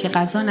کسایی که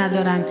غذا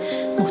ندارن،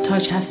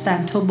 محتاج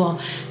هستن، تو با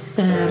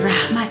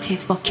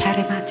رحمتت، با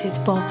کرامتت،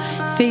 با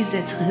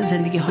فیضت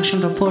زندگی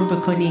هاشون رو پر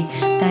بکنی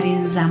در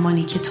این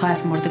زمانی که تو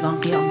از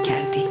مردگان قیام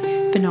کردی.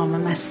 به نام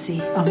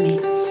مسیح آمین.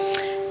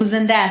 او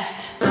زنده است.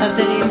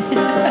 حاضرین؟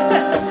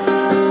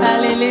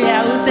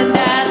 هللویا. او زنده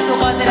است و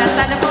قادر است.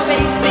 سر ما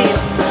بایستید.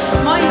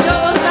 ما اینجا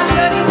بازم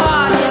داریم.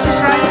 ما کشیش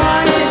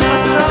رایموند،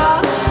 کشیش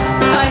را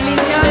آیلین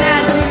جان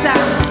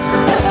عزیزم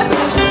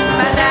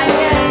و دلی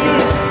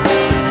عزیز.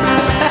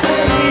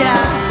 هللویا.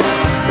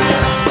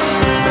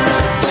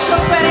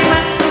 شکر برای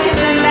مسیح که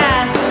زنده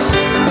است.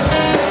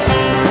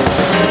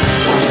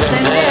 او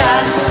زنده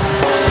است،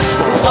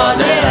 او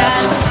قادر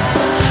است،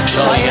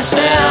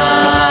 شایسته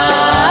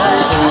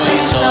است. او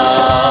عیسی،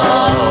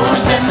 او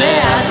زنده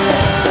است،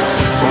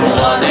 او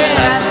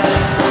قادر است،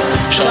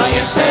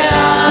 شایسته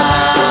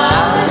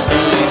است. او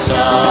عیسی.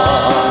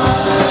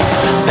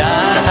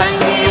 در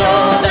تنگی و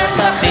در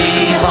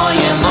سختی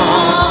های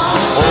ما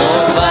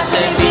قوت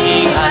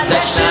بی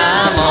حدش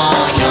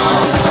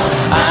نمایان.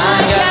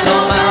 اگر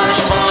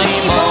نامش با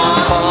ایمان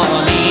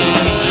خوانی،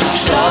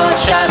 شاد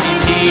شوی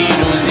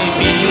پیروزی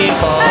بی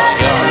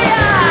پایان.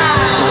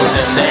 او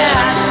زنده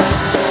است،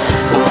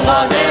 او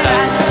قادر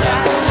است،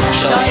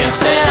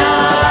 شایسته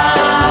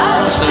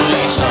است. او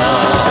عیسی،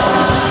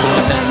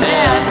 او زنده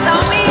است،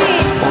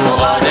 او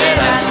قادر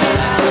است،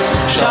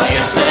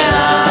 شایسته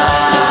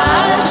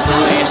است.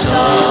 او عیسی.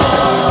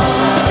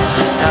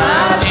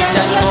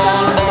 تمجیدش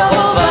کن با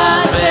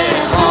قوت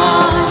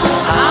بخوان،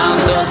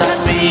 حمد و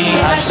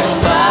تسبیحش تو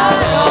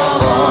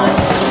فراوان.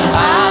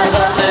 از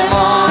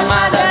آسمان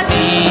مدد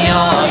می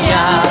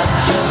آید،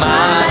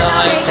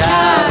 مددهای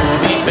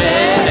کروبی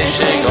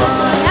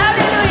فرشتگان.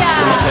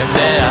 او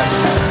زنده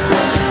است،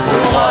 او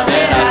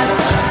قادر است،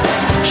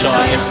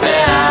 شایسته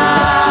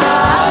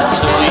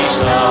است. او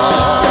عیسی،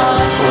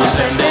 او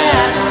زنده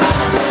است،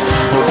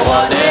 او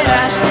قادر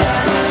است،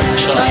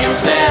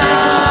 شایسته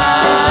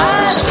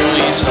است. او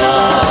عیسی.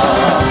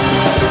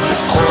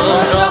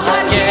 خود را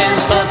هرگز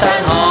تو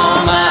تنها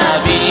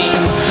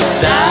مبین،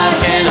 در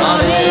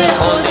کنار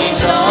خود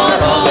عیسی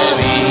را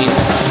ببین.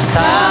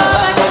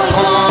 توکل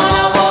کن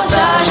و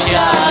بازش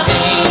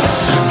یقین،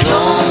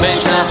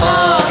 جنبش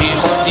نخواهی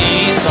خود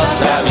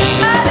ایستاست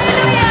زمین.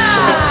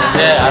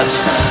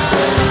 است،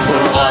 او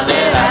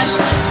قادر است،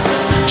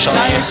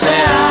 شایسته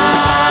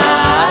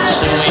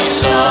است. او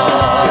عیسی،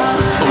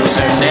 او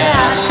زنده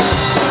است،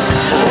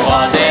 او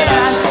قادر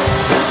است،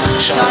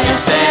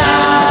 شایسته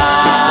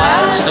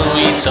است. او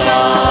عیسی،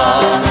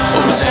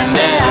 او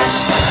زنده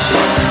است،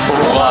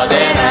 او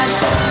قادر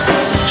است،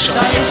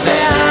 شایسته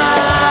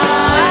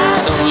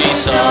است. او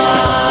عیسی،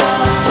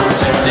 او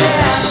زنده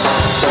است،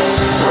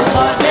 او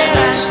قادر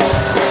است،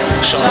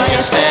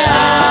 شایسته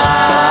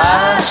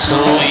است.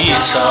 او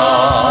عیسی.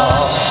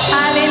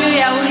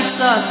 هللویا. او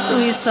عیسی است، او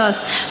عیسی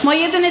است. ما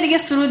یه دونه دیگه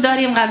سرود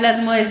داریم قبل از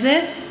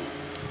موعظه.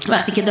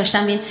 وقتی که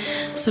داشتم این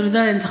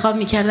سرودار انتخاب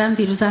میکردم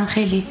دیروزم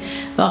خیلی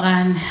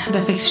واقعا به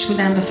فکرش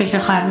بودم، به فکر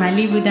خواهر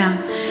ملی بودم،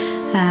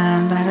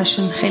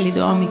 براشون خیلی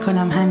دعا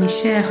میکنم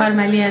همیشه. خواهر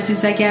ملی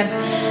عزیز، اگر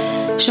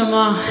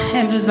شما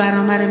امروز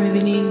برنامه رو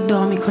میبینین،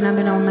 دعا میکنم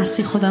به نام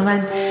مسیح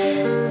خداوند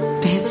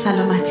بهت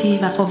سلامتی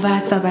و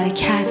قوت و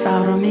برکت و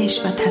آرامش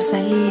و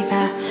تسلی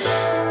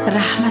و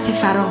رحمت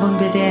فراوان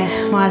بده.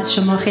 ما از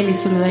شما خیلی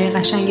سرودهای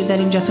قشنگی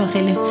داریم، جاتون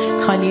خیلی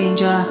خالی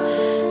اینجا.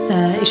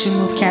 ایشون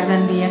موو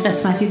کردن به یه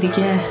قسمتی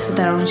دیگه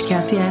در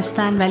اورنجکانتی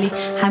هستن، ولی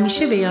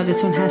همیشه به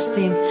یادتون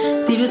هستیم.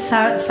 دیروز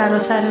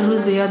سراسر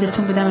روز به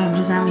یادتون بودم،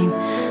 امروز هم این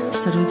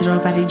سرود را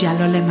برای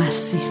جلال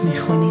مسیح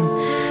میخونیم.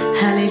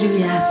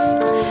 هللویا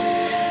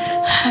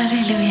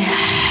هللویا.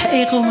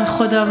 ای قوم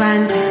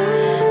خداوند،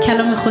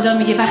 کلام خدا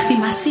میگه وقتی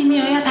مسیح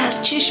میآید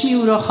هر چشمی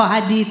او را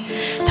خواهد دید.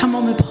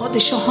 تمام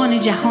پادشاهان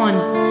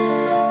جهان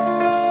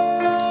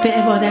به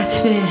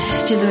عبادت به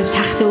جلوی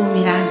تخت او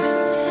میرن.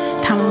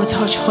 تمام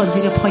تاج ها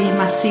زیر پای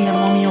مسیح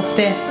ما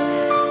میفته،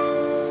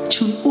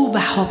 چون او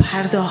بها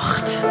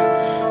پرداخت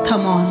تا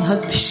ما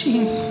آزاد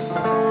بشیم.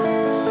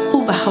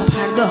 او بها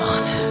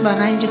پرداخت و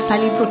رنج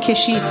صلیب رو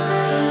کشید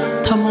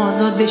تا ما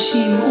آزاد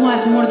بشیم. او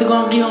از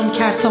مردگان قیام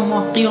کرد تا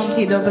ما قیام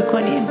پیدا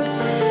بکنیم.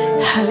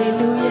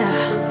 هللویا.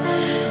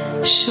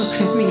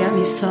 شکرت میگم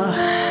عیسی.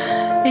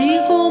 ای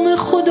قوم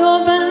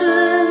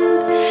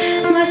خداوند،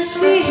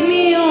 مسیح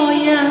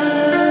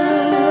میآید.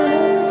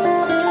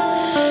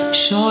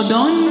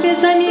 شادان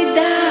بزنید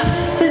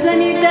دف،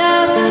 بزنید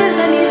دف،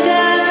 بزنید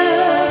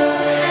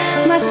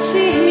دف.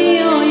 مسیح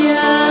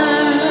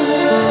میآید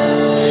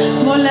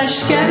با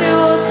لشکر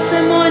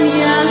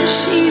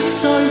آسمانیش.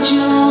 عیسی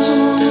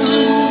جان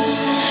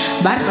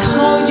بر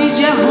تاج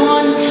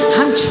جهان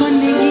همچون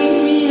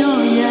نگین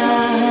میآید.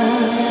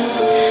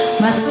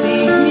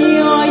 مسیح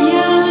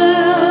میآید،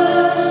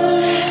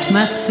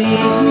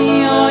 مسیح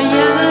میآید،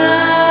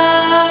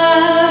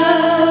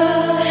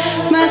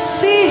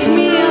 مسیح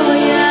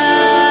میآید.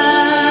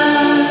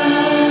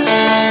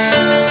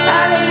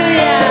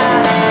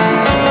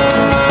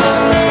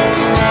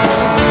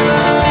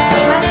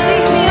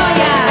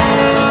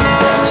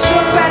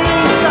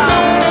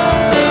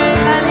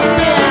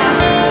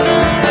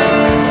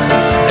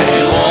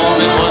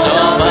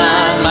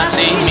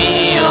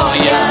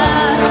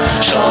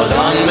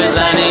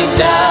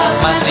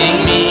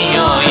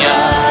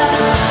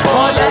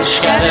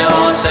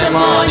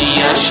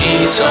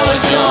 عیسی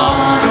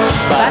جان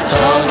بر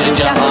تاج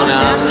جهان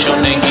همچون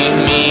نگین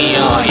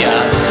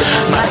میآید.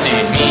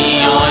 مسیح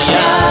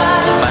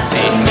میآید،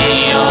 مسیح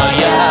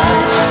میآید،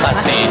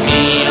 مسیح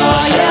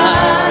میآید،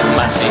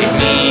 مسیح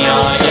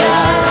میآید،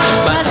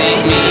 مسیح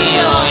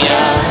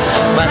میآید،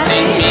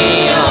 مسیح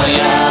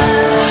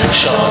میآید.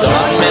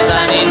 شادان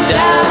بزنید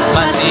دف،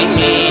 مسیح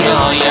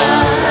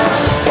میآید.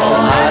 با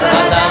هر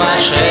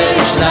قدمش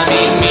خشت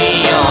زمین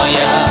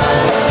میآید.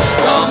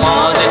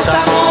 داماد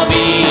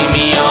سحابی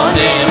میان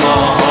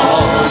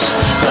ماست،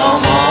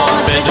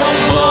 داماد به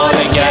دنبال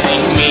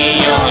گرین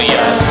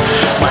میآید.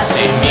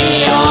 مسیح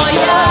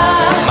میآید،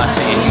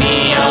 مسیح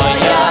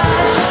میآید،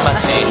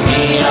 مسیح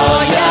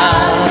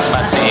میآید،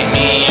 مسیح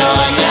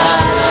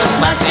میآید،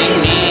 مسیح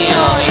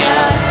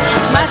میآید،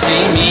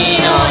 مسیح میآید.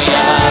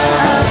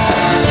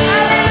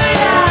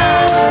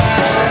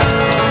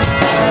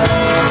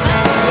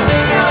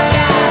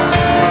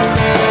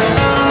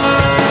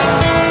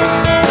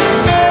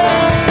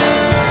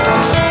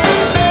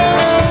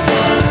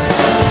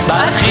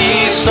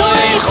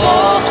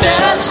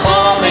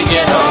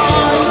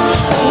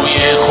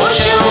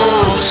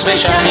 به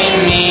شمین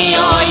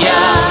میآید،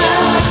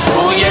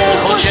 بوی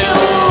خوش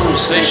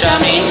اوست به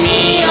شمین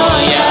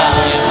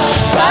میآید.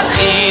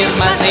 برخیز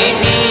مسیح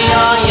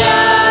میآید،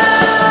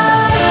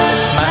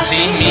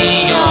 مسیح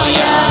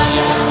میآید،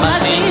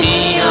 مسیح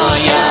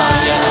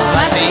میآید،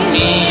 مسیح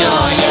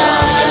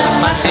میآید،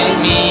 مسیح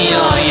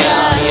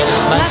میآید،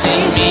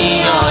 مسیح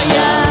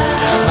میآید،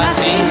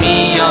 مسیح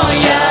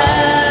میآید.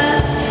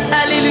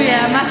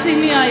 هللویا. مسیح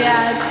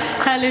میآید.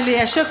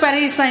 هللویا. شکر برای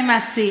عیسی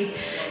مسیح.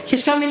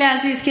 کش کامیل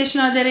عزیز، کش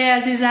نادره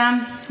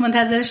عزیزم،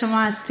 منتظر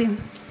شما هستیم.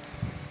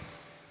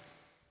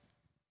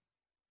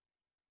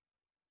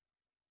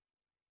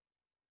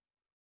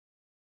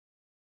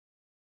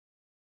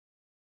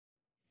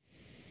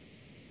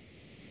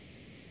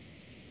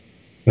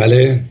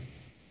 بله،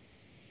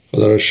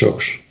 خدا را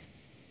شکر.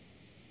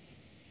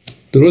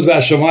 درود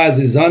بر شما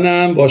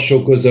عزیزانم، با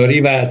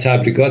شکرگزاری و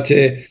تبریکات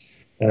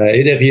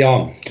عید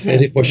قیام.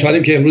 خیلی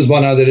خوشحالیم که امروز با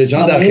نادره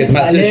جان در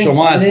خدمت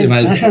شما هستیم.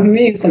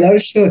 آمین. خدا رو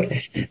شکر.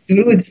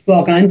 درود،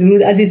 واقعا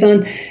درود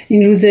عزیزان.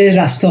 این روز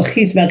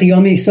رستاخیز و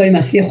قیام عیسی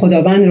مسیح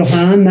خداوند رو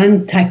هم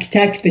من تک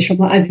تک به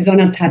شما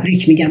عزیزانم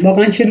تبریک میگم.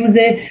 واقعا چه روز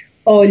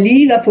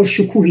عالی و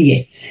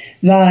پرشکوهیه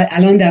و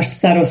الان در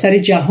سراسر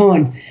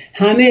جهان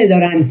همه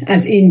دارن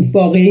از این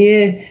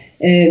واقعه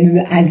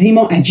عظیم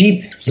و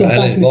عجیب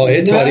صحبت می‌کنه.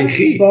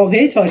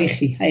 واقعه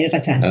تاریخی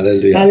حقیقتا.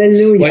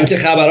 هللویا. با اینکه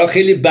خبرها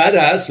خیلی بد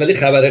است ولی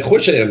خبر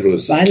خوشه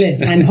امروز. بله،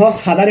 تنها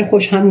خبر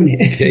خوش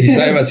همونه که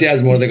عیسی مسیح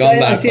از مردگان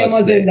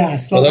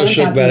برخاسته. خدا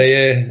شکر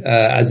برای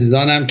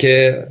عزیزانم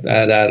که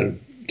در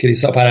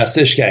کلیسا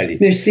پرستش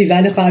کردید. مرسی.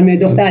 بله خواهر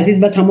دختر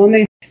عزیز و تمام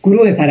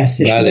گروه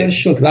پرستش. بله. خدا رو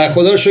شکر. و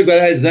خدا رو شکر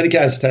برای عزیزانی که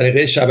از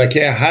طریق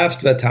شبکه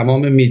 7 و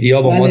تمام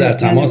میدیا با ما در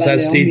تماس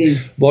هستید.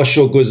 با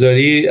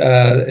شکرگزاری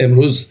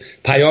امروز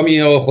پیامی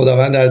رو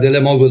خداوند در دل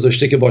ما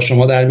گذاشته که با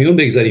شما در میون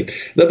بگذاریم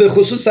و به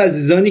خصوص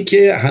عزیزانی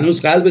که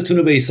هنوز قلبتون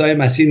رو به عیسی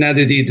مسیح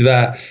ندادید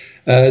و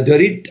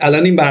دارید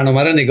الان این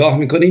برنامه رو نگاه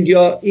میکنید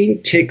یا این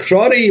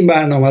تکرار این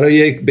برنامه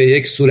رو به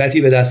یک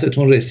صورتی به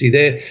دستتون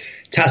رسیده،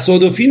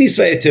 تصادفی نیست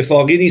و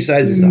اتفاقی نیست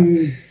عزیزان.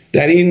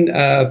 در این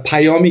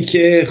پیامی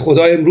که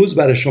خدا امروز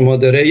برای شما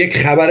داره یک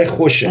خبر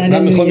خوشه.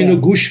 من میخوام اینو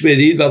گوش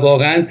بدید و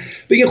واقعا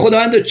بگید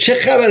خداوند چه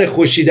خبر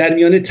خوشی در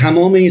میان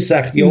تمام این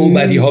سختی‌ها و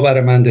بدی‌ها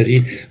برای من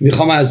داری،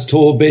 میخوام از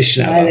تو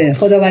بشنوم. بله،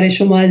 خدا برای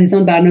شما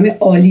عزیزان برنامه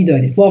عالی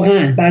داره،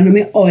 واقعا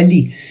برنامه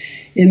عالی.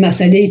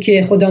 مسئله‌ای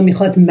که خدا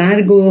میخواد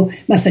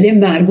مسئله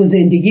مرگ و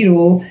زندگی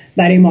رو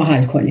برای ما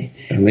حل کنه.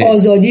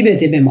 آزادی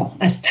بده به ما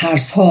از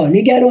ترس‌ها،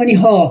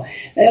 نگرانی‌ها،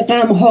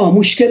 غم‌ها،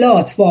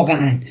 مشکلات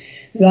واقعا.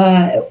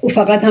 و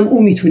فقط هم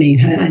او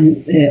میتونه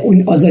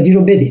اون آزادی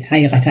رو بده.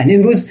 حقیقتا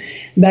امروز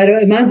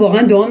برای من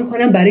واقعا دعا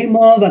میکنم برای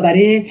ما و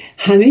برای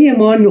همه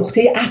ما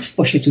نقطه عطف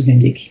باشه تو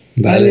زندگی.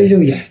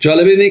 بله.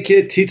 جالب اینه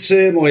که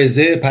تیتر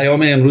موعظه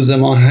پیام امروز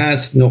ما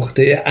هست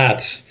نقطه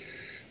عطف.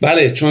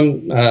 بله،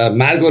 چون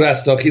مرگ و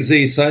رستاخیز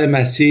عیسی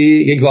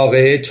مسیح یک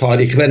واقعه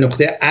تاریخی و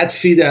نقطه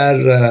عطفی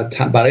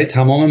برای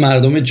تمام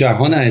مردم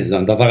جهان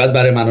عزیزان و فقط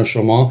برای من و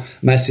شما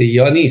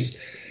مسیحیان نیست.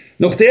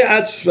 نقطه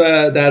عطف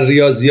در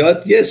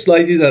ریاضیات، یه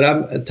اسلایدی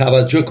دارم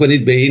توجه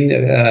کنید به این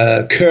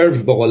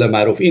کرو به قول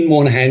معروف، این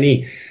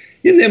منحنی.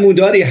 یه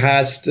نموداری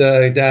هست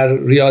در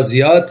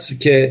ریاضیات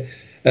که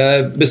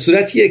به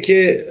صورتیه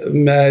که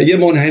یه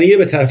منحنی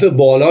به طرف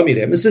بالا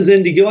میره، مثل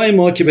زندگی های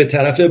ما که به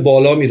طرف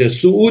بالا میره،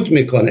 صعود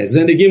میکنه،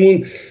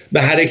 زندگیمون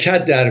به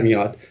حرکت در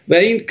میاد و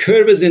این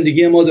کرو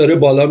زندگی ما داره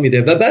بالا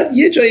میره و بعد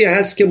یه جایی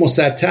هست که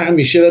مسطح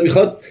میشه و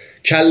میخواد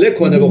کله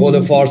کنه به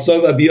قول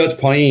فارسا و بیاد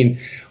پایین.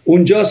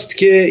 اونجاست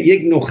که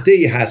یک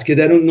نقطه‌ای هست که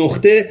در اون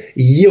نقطه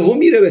یهو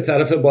میره به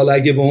طرف بالا.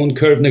 اگه به اون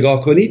کرو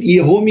نگاه کنید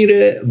یهو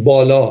میره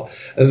بالا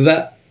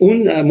و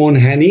اون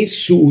منحنی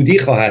صعودی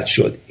خواهد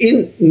شد.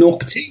 این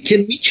نقطه‌ای که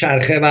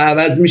میچرخه و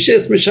عوض میشه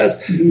اسمش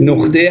هست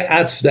نقطه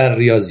عطف در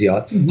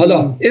ریاضیات.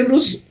 حالا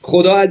امروز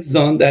خدا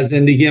عزیزان در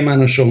زندگی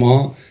من و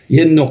شما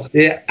یه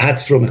نقطه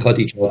عطف رو میخواد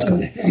ایجاد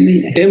کنه.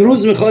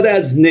 امروز میخواد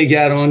از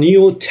نگرانی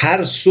و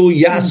ترس و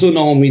یأس و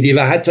ناامیدی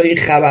و حتی این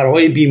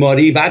خبرهای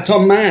بیماری و حتی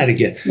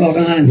مرگ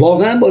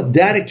واقعا با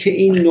درک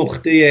این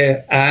نقطه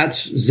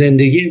عطف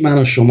زندگی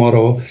من و شما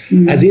رو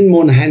از این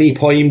منحنی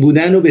پایین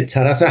بودن رو به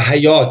طرف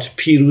حیات،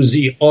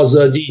 پیروزی،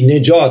 آزادی،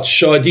 نجات،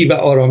 شادی و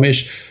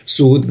آرامش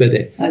صعود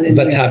بده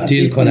و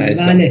تبدیل کنه.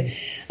 بله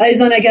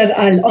عزیزان، اگر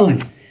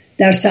الان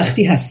در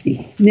سختی هستی،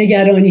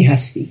 نگرانی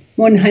هستی،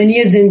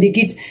 منحنی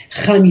زندگیت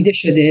خمیده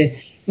شده،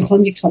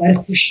 میخوام یک خبر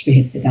خوش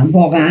بهت بدم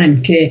واقعا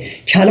که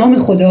کلام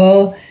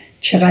خدا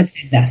چقدر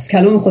زنده است.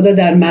 کلام خدا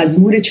در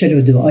مزمور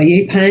 42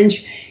 آیه 5،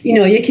 این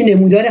آیه که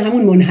نمودار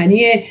همون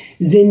منحنی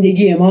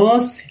زندگی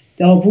ماست،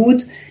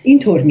 داوود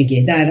اینطور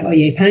میگه در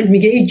آیه 5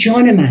 میگه ای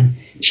جان من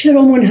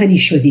چرا منحنی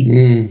شدی؟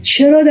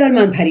 چرا در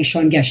من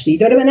پریشان گشتی؟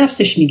 داره به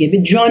نفسش میگه، به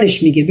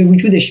جانش میگه، به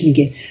وجودش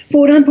میگه.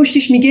 فوراً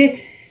پشتش میگه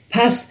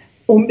پس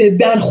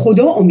بر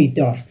خدا امید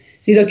دار،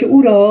 زیرا که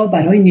او را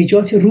برای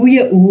نجات روی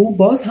او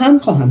باز هم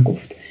خواهم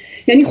گفت.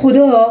 یعنی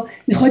خدا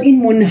میخواد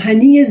این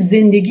منحنی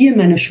زندگی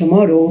من و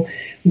شما رو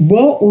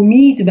با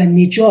امید و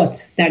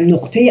نجات در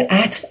نقطه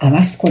عطف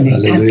عوض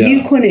کنه،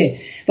 تبدیل کنه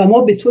و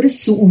ما به طور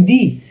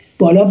صعودی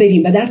بالا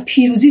بریم و در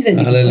پیروزی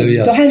زندگی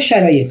کنیم تو هر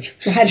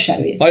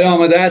شرایطی. آیا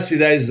آماده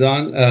هستید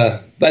عزیزان؟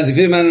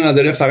 وظیفه من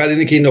نداره، فقط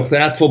اینه که این نقطه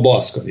عطف رو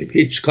باز کنیم.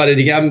 هیچ کار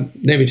دیگه هم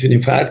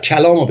نمیتونیم، فقط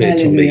کلام رو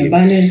بهتون بگیم.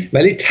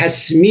 ولی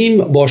تصمیم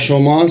با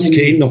شماست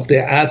که این نقطه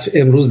عطف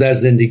امروز در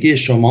زندگی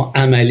شما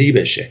عملی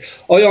بشه.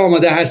 آیا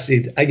آماده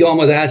هستید؟ اگه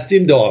آماده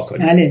هستیم دعا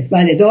کنیم.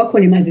 بله دعا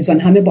کنیم عزیزان،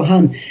 همه با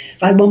هم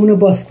قلبمون رو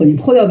باز کنیم.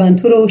 خداوند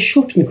تو رو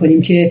شکر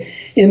میکنیم که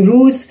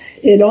امروز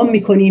اعلام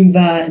میکنیم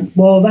و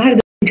باور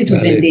داریم که تو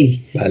زنده‌ای.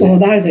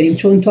 باور داریم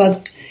چون تو از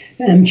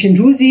همچین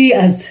روزی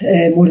از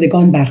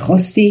مردگان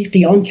برخاستی،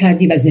 قیام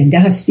کردی و زنده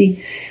هستی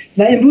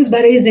و امروز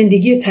برای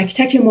زندگی تک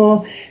تک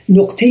ما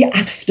نقطه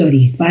عطف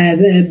داری و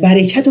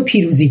برکت و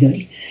پیروزی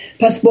داری.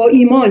 پس با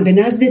ایمان به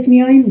نزدت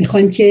میاییم،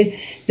 میخوایم که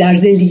در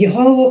زندگی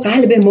ها و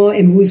قلب ما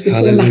امروز به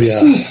طور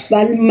مخصوص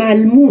و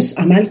ملموس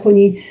عمل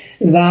کنی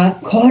و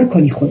کار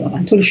کنی.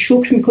 خداوند تو رو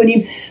شکر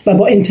میکنیم و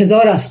با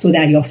انتظار از تو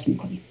دریافت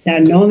میکنیم در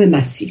نام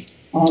مسیح.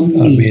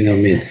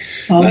 آمین.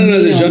 من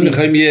رضا جان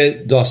میخوایم یه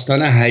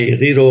داستان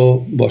حقیقی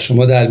رو با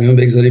شما در میون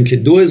بگذاریم که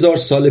 2000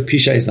 سال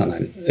پیش ایزان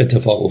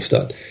اتفاق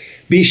افتاد.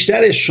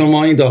 بیشتر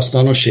شما این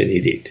داستان رو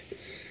شنیدید،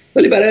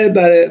 ولی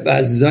برای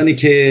عزیزانی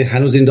که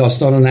هنوز این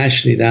داستان رو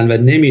نشنیدن و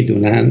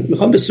نمیدونن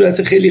میخوام به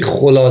صورت خیلی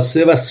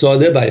خلاصه و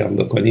ساده بیان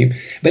بکنیم،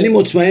 ولی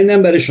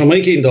مطمئنم برای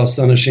شمایی که این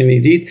داستان رو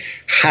شنیدید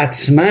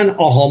حتما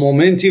آها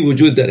مومنتی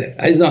وجود داره.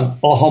 عزیزان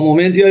آها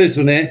مومنت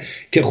یادتونه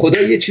که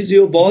خدا یه چیزی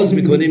رو باز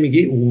میکنه،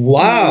 میگی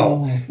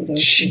واو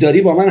چی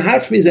داری با من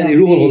حرف میزنی؟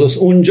 روح القدس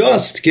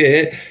اونجاست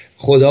که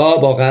خدا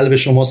با قلب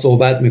شما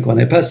صحبت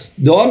میکنه. پس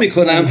دعا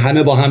میکنم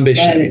همه با هم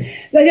بشنویم.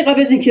 ولی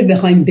قبل از اینکه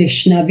بخوایم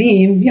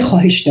بشنویم یه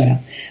خواهش دارم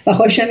و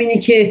خواهشم اینه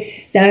که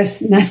در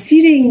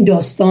مسیر این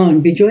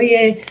داستان به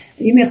جای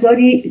این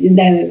مقداری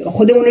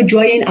خودمون رو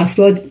جای این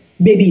افراد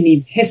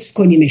ببینیم، حس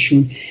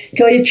کنیمشون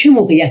که آیا چه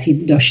موقعیتی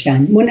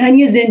داشتن،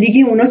 منحنی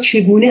زندگی اونا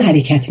چگونه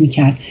حرکت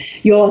میکرد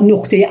یا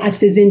نقطه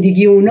عطف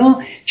زندگی اونا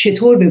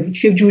چطور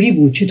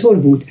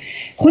بود.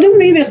 خودمون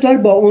رو یه مقدار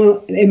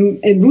با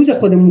امروز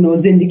خودمون و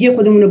زندگی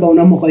خودمون رو با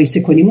اونا مقایسه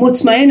کنیم.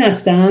 مطمئن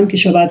هستم که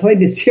شباهت‌های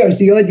بسیار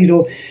زیادی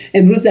رو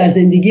امروز در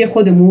زندگی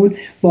خودمون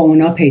با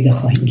اونا پیدا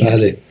خواهیم کرد.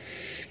 بله.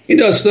 این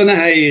داستان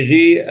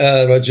حقیقی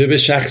راجع به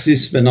شخصی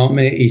است به نام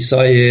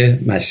عیسی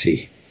مسیح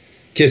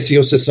که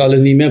 33 سال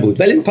و نیمه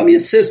بود، ولی میخوام یه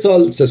 3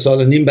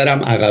 سال و نیم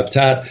برم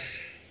عقب‌تر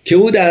که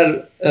او در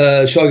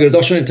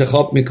شاگرداشو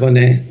انتخاب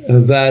میکنه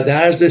و در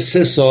عرض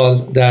 3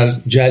 سال در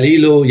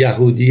جلیل و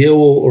یهودیه و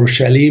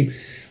اورشلیم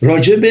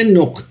راجع به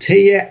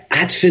نقطه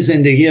عطف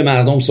زندگی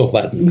مردم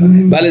صحبت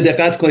میکنه. بله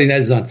دقت کنید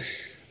عزیزان،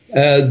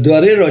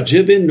 داره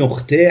راجع به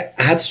نقطه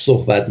عطف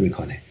صحبت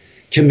میکنه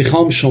که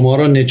میخوام شما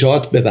را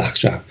نجات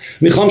ببخشم،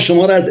 میخوام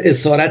شما را از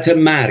اسارت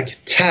مرگ،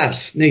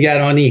 ترس،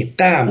 نگرانی،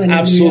 غم،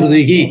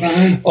 افسردگی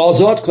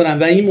آزاد کنم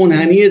و این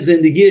منحنی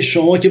زندگی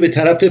شما که به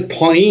طرف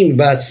پایین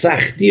و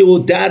سختی و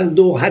درد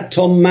و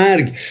حتی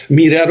مرگ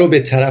میره رو به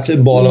طرف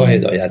بالا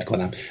هدایت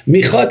کنم.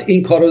 میخواد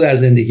این کار رو در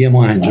زندگی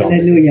ما انجام بده.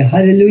 هللویا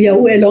هللویا.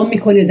 او اعلام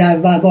میکنه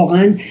و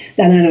واقعا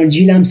در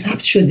اناجیل هم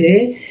ثبت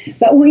شده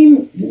و او این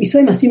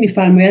عیسی مسیح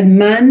میفرماید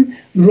من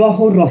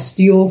راه و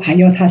راستی و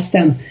حیات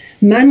هستم،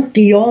 من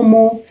قیام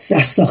و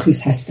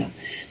رستاخیز هستم،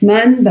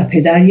 من و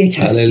پدر یک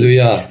هستیم.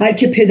 هر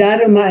که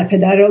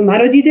پدر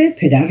مرا دیده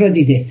پدر را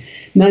دیده.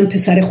 من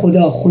پسر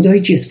خدای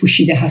جسم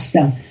پوشیده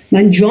هستم،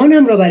 من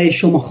جانم را برای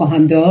شما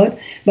خواهم داد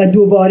و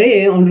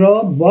دوباره آن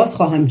را باز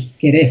خواهم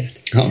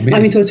گرفت.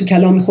 همینطور تو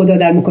کلام خدا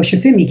در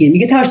مکاشفه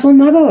میگه ترسان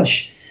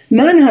مباش،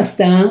 من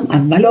هستم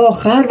اول و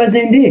آخر و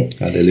زنده.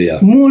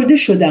 مرده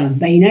شدم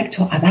و اینک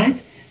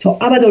تا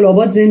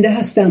ابدالآباد زنده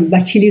هستم و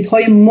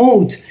کلیدهای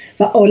موت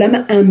و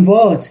عالم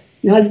اموات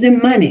نزد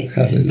منه.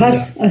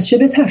 پس از چه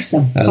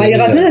بترسم؟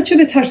 حقیقتا از چه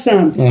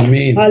بترسم؟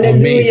 آمین.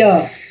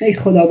 هللویا. ای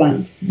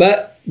خداوند. و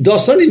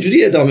داستان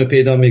اینجوری ادامه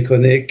پیدا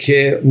میکنه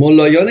که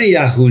ملایان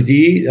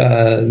یهودی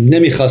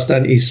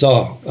نمیخواستن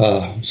عیسی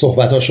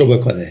صحبتاشو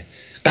بکنه،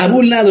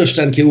 قبول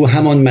نداشتن که او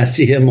همان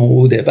مسیح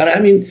موعوده، برای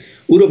همین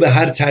او رو به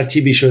هر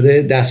ترتیبی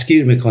شده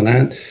دستگیر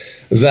میکنن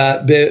و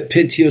به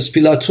پنتیوس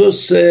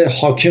پیلاتوس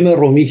حاکم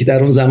رومی که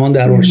در اون زمان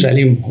در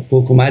اورشلیم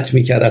حکومت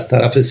میکرد از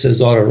طرف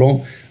سزار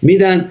روم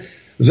میدن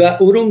و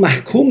او رو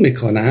محکوم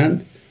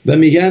میکنن و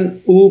میگن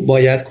او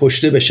باید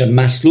کشته بشه،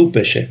 مصلوب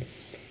بشه.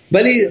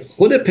 ولی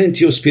خود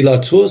پنتیوس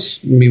پیلاتوس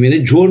میبینه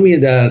جرمی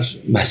در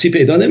مسیح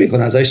پیدا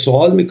نمیکنه، ازش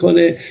سوال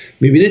میکنه،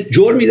 میبینه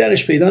جرمی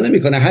درش پیدا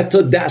نمیکنه، حتی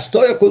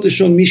دستای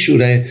خودش رو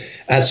میشوره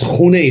از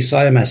خون عیسی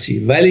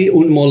مسیح. ولی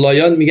اون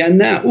ملایان میگن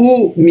نه،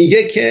 او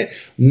میگه که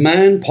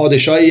من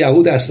پادشاه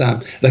یهود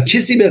هستم و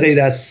کسی به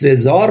غیر از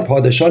سزار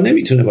پادشاه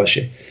نمیتونه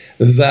باشه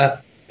و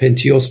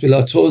پنتیوس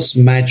پیلاتوس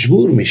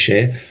مجبور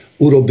میشه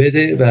او رو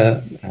بده و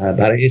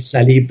برای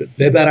صلیب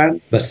ببرن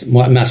و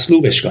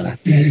مصلوبش کنن.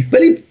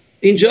 ولی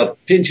اینجا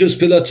پنتیوس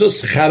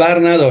پیلاتوس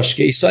خبر نداشت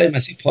که عیسی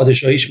مسیح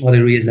پادشاهیش مال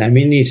روی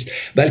زمین نیست،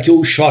 بلکه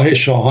او شاه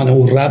شاهانه،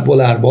 او رب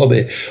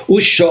الاربابه، او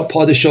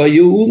پادشاهی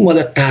او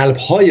مال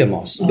قلبهای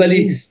ماست.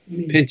 ولی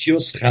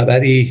پنتیوس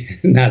خبری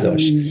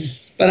نداشت.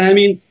 برای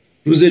همین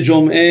روز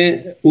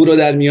جمعه او رو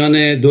در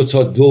میان 2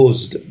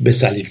 دزد به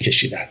صلیب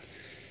کشیدند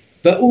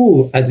و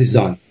او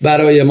عزیزان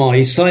برای ما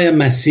عیسی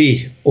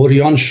مسیح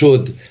عریان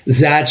شد،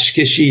 زجر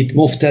کشید،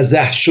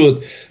 مفتضح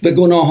شد و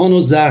گناهان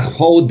و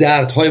زخم‌ها و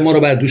دردهای ما رو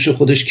بر دوش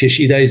خودش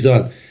کشید.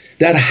 عزیزان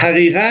در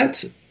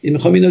حقیقت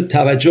میخوام اینو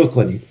توجه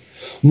کنید،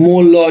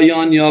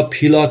 ملایان یا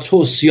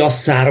پیلاتوس یا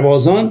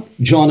سربازان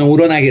جان او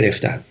رو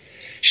نگرفتن،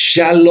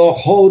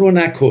 شلاخ‌ها رو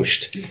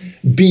نکشت،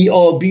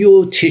 بی‌آبی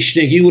و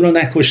تشنگی او رو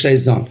نکشت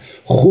عزیزان،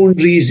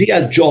 خونریزی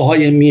از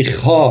جاهای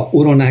میخها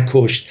او رو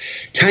نکشت،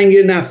 تنگ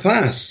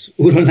نفس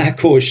او رو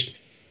نکشت،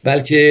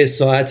 بلکه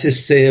ساعت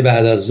 3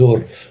 بعد از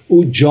ظهر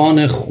او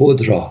جان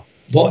خود را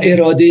با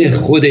اراده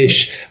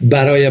خودش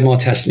برای ما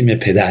تسلیم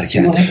پدر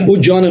کرد. او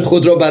جان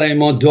خود را برای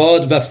ما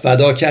داد و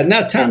فدا کرد،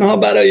 نه تنها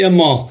برای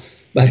ما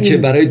بلکه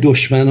برای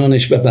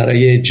دشمنانش و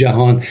برای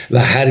جهان و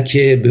هر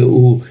که به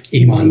او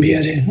ایمان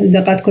بیاره.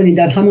 دقت کنید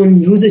در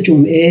همون روز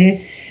جمعه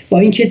با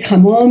اینکه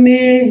تمام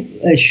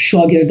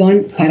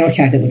شاگردان فرار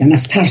کرده بودن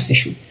از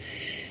ترسشون،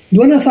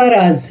 2 نفر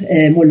از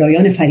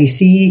ملایان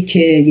فریسی که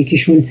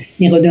یکیشون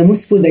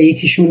نیقودموس بود و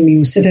یکیشون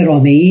یوسف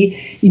رامئی،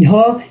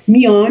 اینها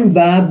میان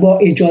و با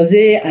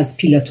اجازه از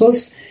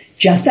پیلاتوس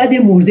جسد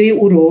مرده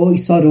او رو،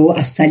 عیسی رو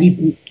از صلیب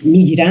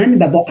میگیرن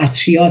و با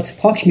عطریات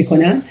پاک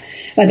میکنن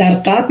و در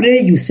قبر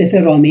یوسف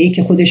رامئی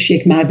که خودش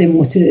یک مرد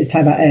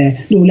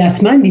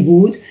دولتمندی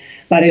بود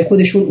برای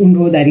خودشون اون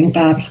رو در این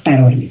قبر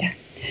قرار میدن.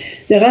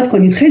 دقت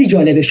کنید خیلی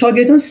جالبه،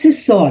 شاگردان 3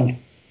 سال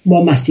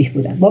با مسیح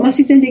بودن، با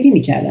مسیح زندگی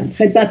میکردن،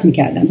 خدمت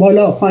میکردن،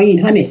 بالا پایین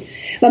همه.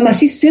 و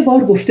مسیح 3 بار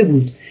گفته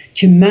بود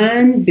که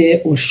من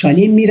به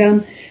اورشلیم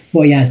میرم،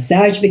 باید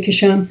زرج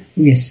بکشم،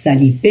 روی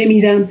صلیب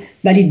بمیرم،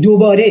 ولی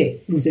دوباره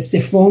روز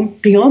 3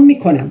 قیام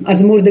میکنم،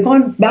 از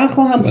مردگان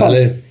برخواهم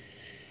خواست.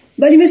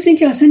 ولی مثل این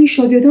که اصلا این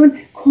شاگردان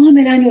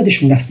کاملا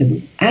یادشون رفته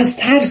بود، از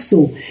ترس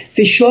و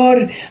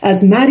فشار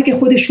از مرگ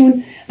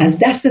خودشون از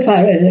دست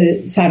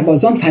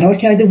سربازان فرار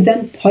کرده بودن.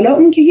 حالا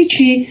اون که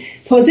هیچی،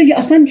 تازه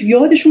اصلا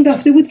یادشون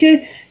رفته بود که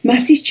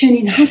مسیح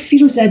چنین حرفی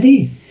رو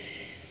زده.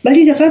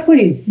 ولی دقت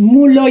کنید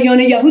ملایان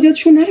یهود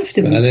یادشون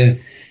نرفته بود.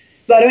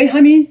 برای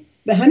همین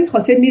به همین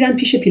خاطر میرن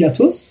پیش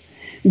پیلاطوس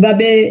و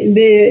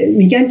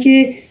میگن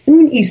که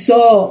اون عیسی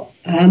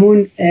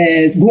همون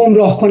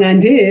گمراه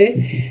کننده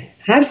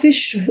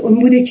حرفش اون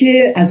بوده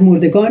که از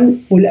مردگان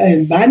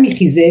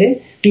برمیخیزه،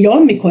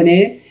 قیام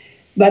میکنه.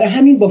 برای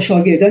همین با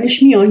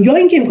شاگردانش میان، یا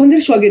اینکه امکان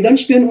داره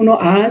شاگردانش بیان اونو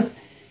از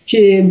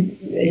که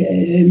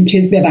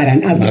چیز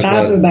ببرن، از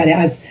قبر،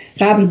 از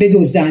قبر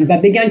بدزدن و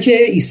بگن که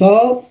عیسی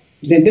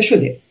زنده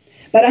شده.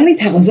 برای همین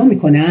تقاضا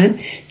میکنن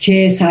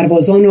که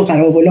سربازان و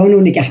قراولان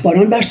و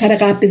نگهبانان بر سر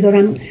قبر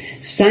بذارن،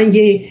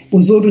 سنگ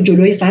بزرگ رو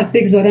جلوی قبر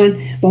بگذارن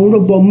و اون رو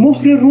با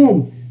مهر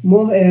روم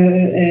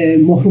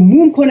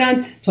مهرموم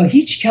کنن تا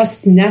هیچ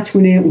کس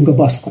نتونه اون رو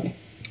باز کنه.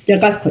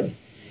 دقت کنید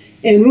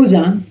امروز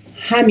هم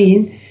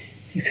همین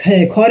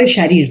کار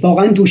شریر،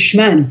 واقعا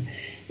دشمن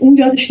اون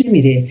یادش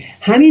نمیره،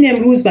 همین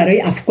امروز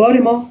برای افکار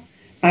ما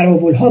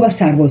قراولها و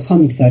سربازها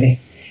میگذاره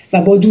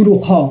و با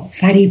دروغها،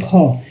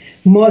 فریبها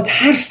ما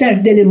ترس در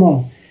دل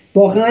ما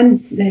واقعا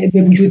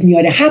به وجود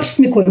میاره، حبس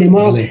میکنه،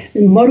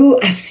 ما رو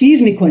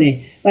اسیر میکنه.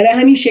 برای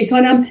همین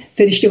شیطان هم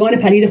فرشتگان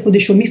پلید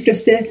خودش رو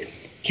میفرسته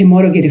که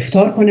ما رو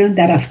گرفتار کنن،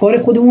 در افکار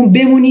خودمون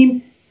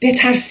بمونیم،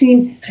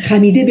 بترسیم،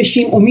 خمیده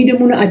بشیم،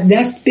 امیدمون رو از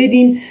دست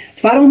بدیم،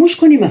 فراموش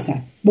کنیم. مثلا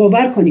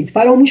باور کنید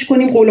فراموش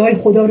کنیم قولهای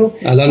خدا رو،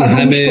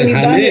 فراموش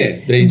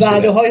کنیم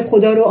وعده های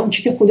خدا رو،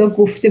 آنچه که خدا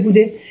گفته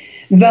بوده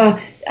و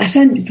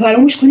اصلا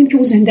فراموش کنیم که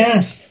او زنده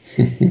است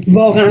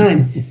واقعا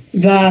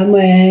و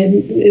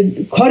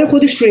کار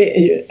خودش رو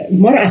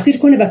ما رو اسیر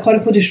کنه و کار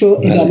خودش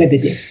رو ادامه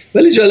بده.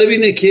 ولی جالب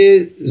اینه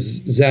که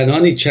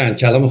زنانی چند،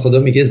 کلام خدا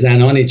میگه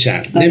زنانی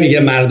چند، نمیگه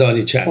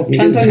مردانی چند. خب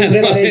چند تا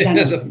نمره برای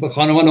زنان؟ به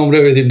خانم‌ها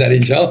نمره بدیم در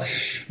اینجا.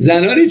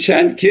 زنانی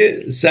چند که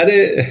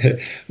سر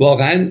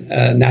واقعا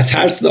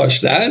نترس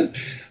داشتن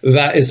و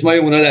اسمای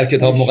اونا در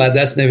کتاب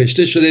مقدس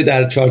نوشته شده،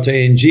 در 4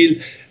 انجیل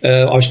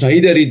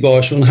آشنایی دارید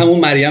باشون. همون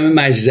مریم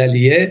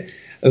مجدلیه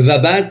و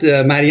بعد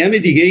مریم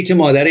دیگه‌ای که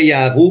مادر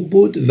یعقوب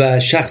بود و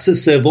شخص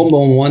سوم به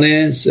عنوان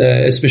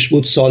اسمش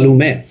بود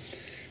سالومه.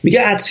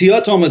 میگه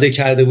عطریات آماده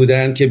کرده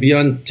بودن که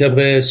بیان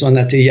طبق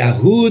سنت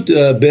یهود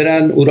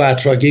برن او رو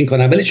عطرآگین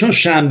کنن، ولی چون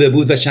شنبه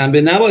بود و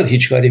شنبه نباید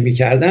هیچ کاری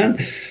میکردن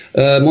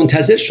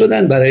منتظر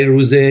شدن برای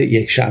روز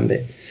یک شنبه.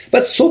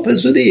 بعد صبح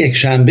زود یک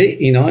شنبه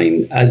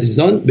این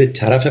عزیزان به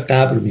طرف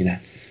قبر میرن،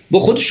 با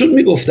خودشون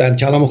میگفتن،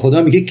 کلام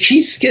خدا میگه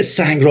کیست که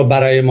سنگ را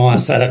برای ما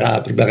از سر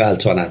قبر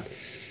بغلطاند.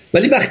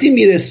 ولی وقتی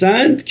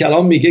میرسند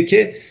کلام میگه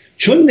که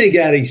چون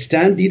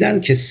نگریستند دیدن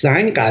که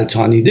سنگ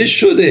غلطانیده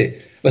شده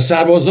و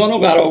سربازان و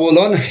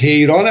قراولان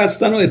حیران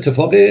هستن و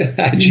اتفاق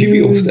عجیبی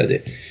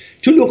افتاده.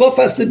 تو لوقا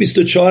فصل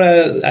 24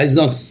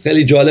 عزیزان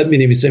خیلی جالب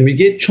مینویسه،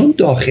 میگه چون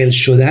داخل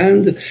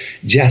شدند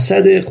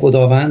جسد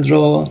خداوند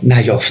را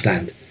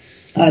نیافتند.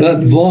 و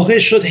واقع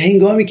شد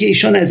هنگامی که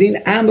ایشان از این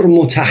امر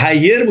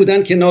متحیر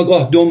بودند که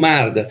ناگاه 2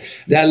 مرد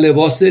در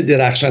لباس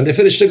درخشنده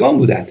فرشتگان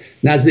بودند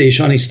نزد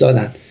ایشان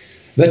ایستادند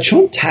و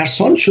چون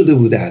ترسان شده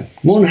بودند،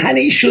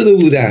 منحنی شده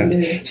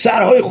بودند،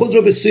 سرهای خود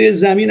را به سوی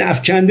زمین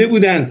افکنده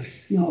بودند.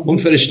 اون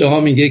فرشته ها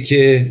میگه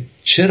که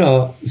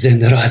چرا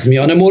زنده را از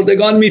میان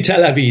مردگان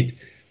میطلبید؟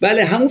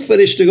 بله همون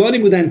فرشتگانی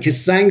بودند که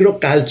سنگ رو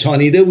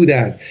غلطانیده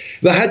بودند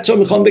و حتی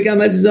میخوام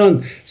بگم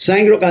عزیزان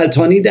سنگ رو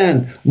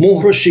غلطانیدن،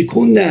 مهر رو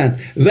شکوندن،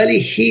 ولی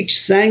هیچ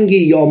سنگی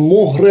یا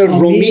مهر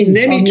رومی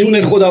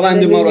نمیتونه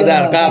خداوند ما رو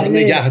در قبر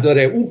نگه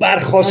داره. او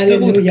برخواسته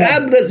بود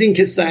قبل از این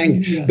که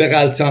سنگ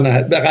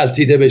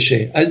بغلطیده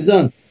بشه.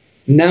 عزیزان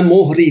نه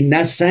مهری،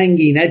 نه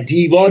سنگی، نه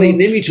دیواری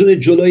نمیتونه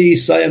جلوی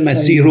عیسی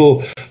مسیح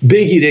رو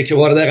بگیره که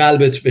وارد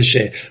قلبت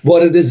بشه،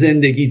 وارد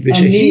زندگیت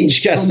بشه.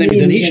 هیچ کس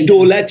نمیتونه، هیچ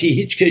دولتی،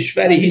 هیچ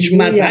کشوری، هیچ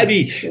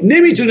مذهبی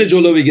نمیتونه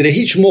جلو بگیره،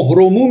 هیچ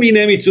مهرمومی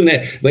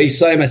نمیتونه و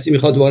عیسی مسیح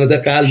میخواد وارد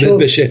قلبت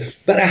بشه.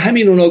 برای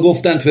همین اونا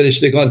گفتن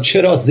فرشتگان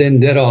چرا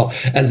زنده را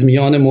از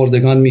میان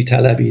مردگان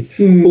میطلبید؟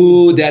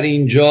 او در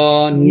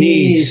اینجا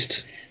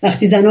نیست.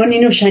 وقتی زنان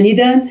اینو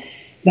شنیدن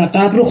و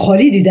قبر رو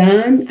خالی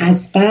دیدن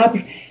از قبر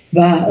و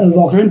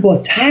واقعا با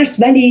ترس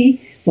ولی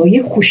با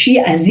یک خوشی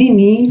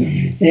عظیمی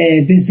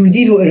به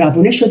زودی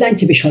روانه شدن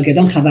که به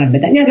شاگردان خبر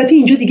بدن. البته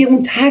اینجا دیگه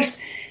اون ترس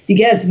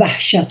دیگه از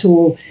وحشت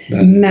و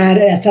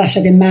از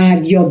وحشت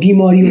مرگ یا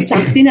بیماری و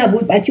سختی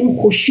نبود، بلکه اون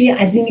خوشی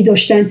عظیمی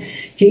داشتن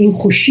که این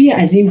خوشی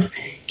عظیم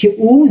که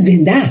او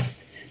زنده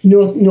است.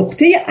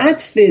 نقطه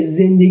عطف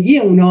زندگی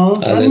اونا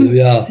همون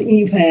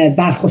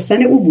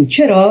برخواستن او بود.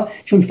 چرا؟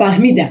 چون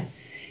فهمیدن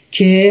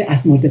که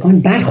از مردگان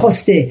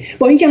برخواسته،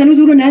 با اینکه هنوز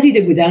او رو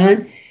ندیده بودن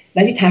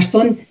ولی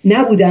ترسان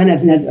نبودن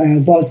از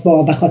باز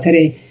به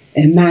خاطر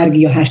مرگ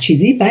یا هر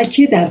چیزی،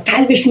 بلکه در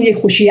قلبشون یک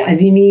خوشی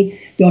عظیمی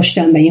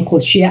داشتن و این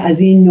خوشی از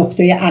این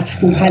نقطه عطف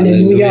بود.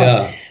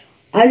 هللویا.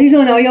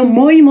 عزیزان، آیا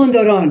ما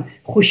ایمانداران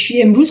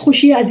امروز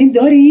خوشی عظیم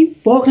داریم؟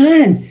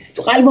 واقعا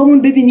تو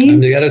قلبمون ببینیم،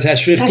 همدیگه رو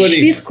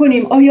تشویق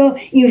کنیم. آیا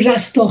این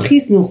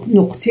رستاخیز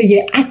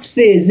نقطه عطف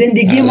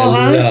زندگی ما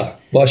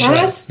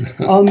هست؟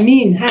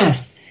 آمین،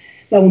 هست.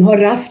 و اونها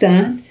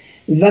رفتن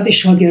و به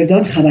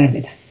شاگردان خبر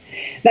بدن.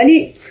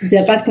 ولی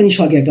دقت کنین،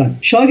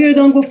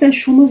 شاگردان گفتن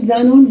شما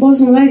زنان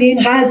باز اومدین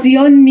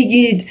هذیان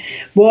میگید،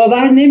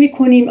 باور نمی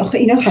کنیم. آخه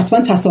اینا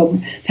حتما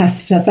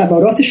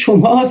تصورات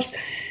شماست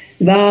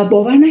و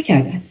باور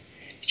نکردن.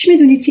 چی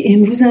میدونید که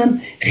امروز هم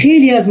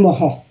خیلی از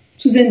ماها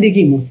تو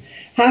زندگیمون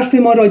حرف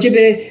ما راجع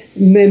به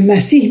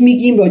مسیح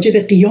میگیم، راجع به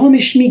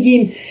قیامش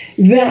میگیم،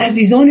 و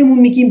عزیزانمون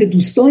میگیم، به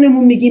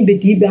دوستانمون میگیم،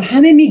 به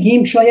همه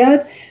میگیم شاید،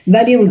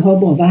 ولی اونها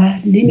باور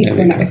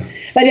نمیکنن.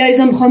 ولی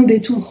عزیزان میخوام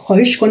بهتون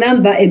خواهش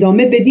کنم و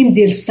ادامه بدیم،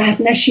 دل سرد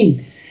نشین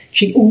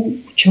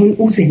چون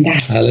او زنده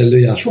است.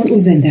 هللویا. چون او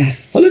زنده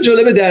است. حالا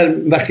جالبه در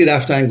وقتی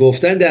رفتن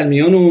گفتن در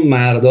میان اون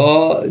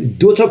مردا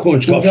 2 تا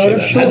کنجکاو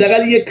شدن.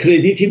 حداقل یک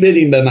کردیتی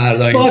بدیم به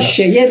مردا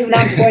باشه، یه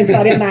دونم پوینت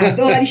برای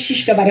مردا ولی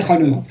 6 تا برای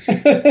خانوما.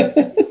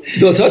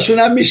 2 تاشون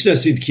هم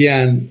میشناسید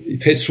کیان؟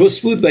 پتروس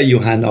بود و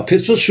یوحنا.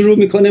 پتروس شروع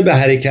میکنه به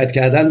حرکت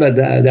کردن و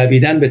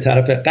دویدن به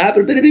طرف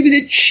قبر، بره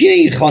ببینه چیه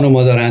این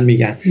خانوما دارن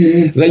میگن.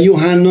 و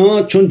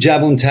یوحنا چون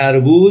جوانتر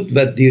بود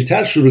و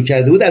دیرتر شروع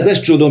کرده بود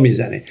ازش جلو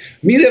میزنه،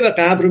 میره و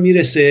قبر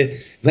میرسه،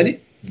 ولی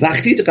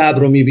وقتی قبر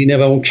رو میبینه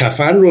و اون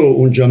کفن رو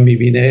اونجا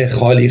میبینه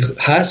خالی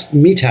هست،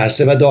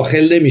 میترسه و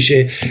داخل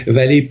نمیشه،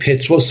 ولی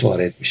پتروس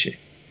وارد میشه.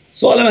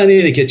 سوال من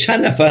اینه که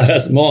چند نفر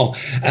از ما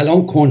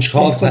الان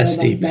کنجکاو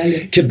هستیم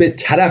که به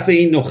طرف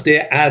این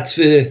نقطه عطف،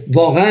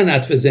 واقعا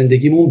عطف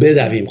زندگیمون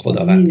بدویم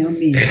خداوند،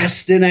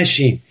 خسته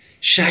نشیم،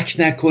 شک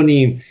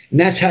نکنیم،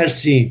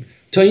 نترسیم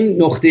تا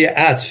این نقطه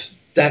عطف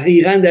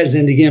دقیقاً در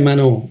زندگی من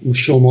و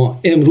شما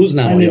امروز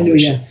نمایان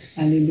بشه.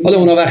 حالا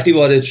اونا وقتی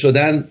وارد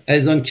شدن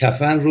عزیزان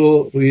کفن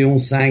رو روی اون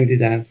سنگ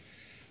دیدن،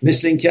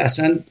 مثل اینکه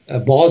اصلا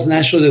باز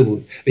نشده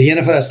بود و یه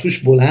نفر از توش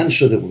بلند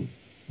شده بود.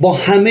 با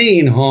همه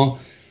اینها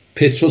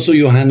پتروس و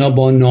یوحنا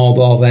با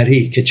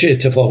ناباوری که چه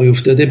اتفاقی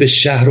افتاده به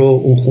شهر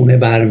و اون خونه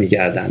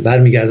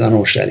برمیگردن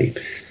اورشلیم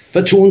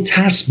و تو اون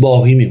ترس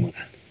باقی میمونن.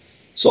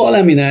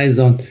 سوالم اینه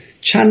عزیزان،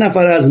 چند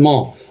نفر از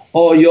ما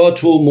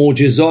آیات و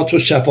معجزات و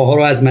شفاها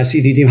رو از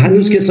مسیح دیدیم؟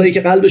 هنوز کسایی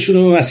که قلبشون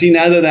رو به مسیح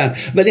ندادن،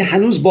 ولی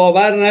هنوز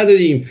باور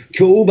نداریم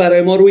که او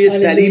برای ما روی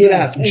صلیب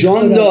رفت،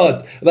 جان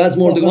داد و از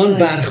مردگان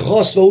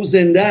برخاست و او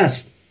زنده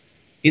است.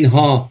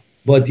 اینها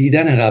با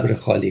دیدن قبر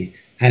خالی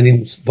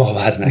هنوز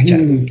باور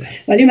نکردن.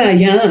 ولی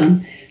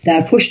مریم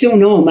در پشت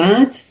اونا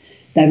آمد،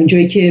 در اون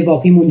جایی که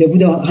باقی مونده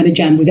بود و همه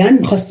جمع بودن،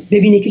 میخواست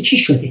ببینه که چی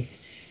شده.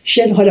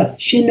 حالا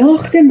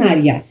شناخت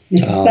مریم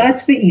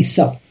نسبت به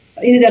عیسی،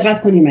 اینو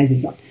دقت کنیم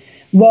عزیزان،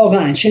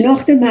 واقعا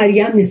شناخت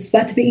مریم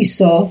نسبت به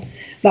عیسی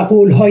و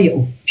قولهای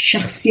او،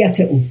 شخصیت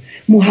او،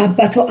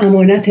 محبت و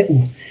امانت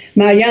او،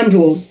 مریم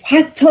رو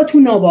حتی تو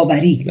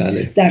ناباوری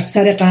در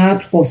سر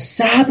قبر با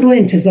صبر و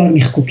انتظار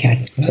میخکوب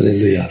کرده.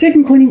 فکر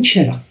میکنین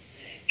چرا؟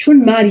 چون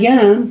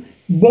مریم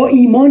با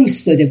ایمان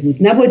ایستاده بود،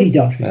 نه با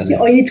دیدار. یه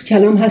آیه تو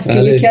کلام هست که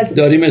یکی از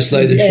داریم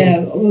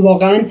اسلایدشو،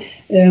 واقعا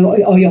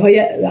آیه های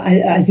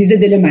عزیز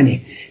دل منه.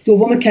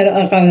 دوم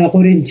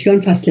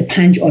قرنتیان فصل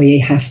 5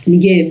 آیه 7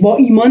 میگه با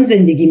ایمان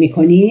زندگی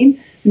میکنیم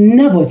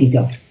نه با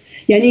دیدار.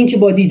 یعنی اینکه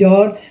با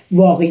دیدار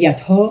واقعیت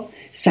ها،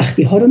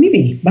 سختی ها رو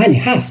میبینیم، بله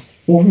هست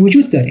و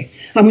وجود داره،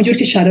 همونجور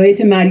که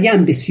شرایط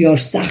مریم بسیار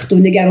سخت و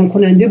نگران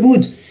کننده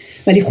بود،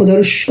 ولی خدا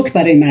رو شکر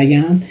برای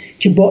مریم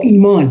که با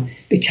ایمان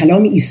به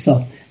کلام عیسی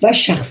و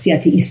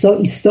شخصیت عیسی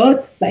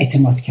ایستاد و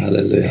اعتماد کرد.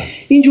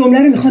 این جمله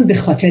رو میخوام به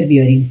خاطر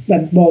بیاریم و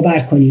باور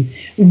کنیم.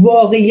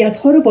 واقعیت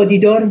ها رو با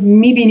دیدار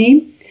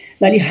میبینیم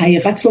ولی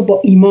حقیقت رو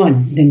با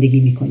ایمان زندگی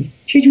میکنیم.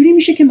 چجوری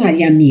میشه که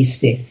مریم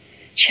میسته؟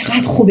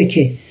 چقدر خوبه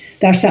که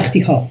در سختی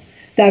ها،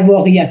 در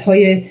واقعیت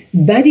های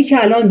بدی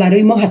که الان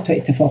برای ما حتی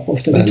اتفاق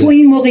افتاده، تو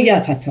این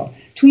موقعیت، حتی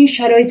تو این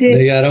شرایط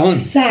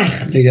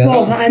سخت،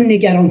 واقعا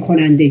نگران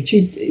کننده،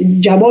 چه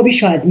جوابی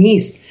شاید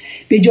نیست،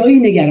 به جای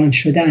نگران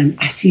شدن،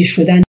 اسیر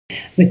شدن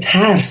و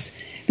ترس،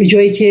 به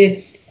جایی که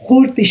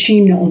خرد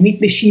بشیم، ناامید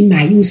بشیم،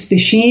 مایوس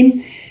بشیم،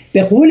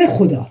 به قول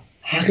خدا،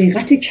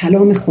 حقیقت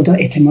کلام خدا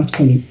اعتماد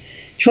کنیم.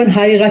 چون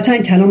حقیقتا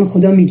کلام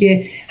خدا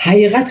میگه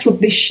حقیقت رو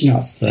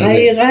بشناس.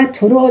 حقیقت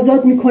تو رو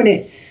آزاد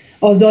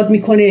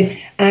میکنه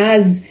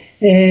از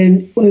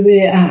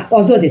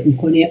آزادت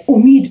میکنه،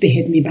 امید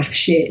بهت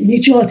میبخشه،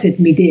 نجاتت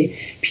میده،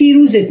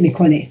 پیروزت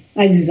میکنه.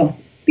 عزیزان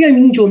بیایم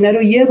این جمله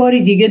رو یه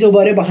باری دیگه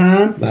دوباره با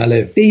هم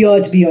به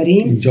یاد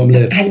بیاریم،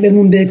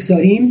 قلبمون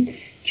بگذاریم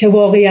که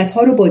واقعیت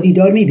ها رو با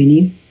دیدار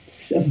میبینیم.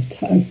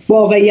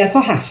 واقعیت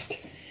ها هست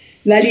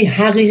ولی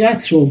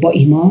حقیقت رو با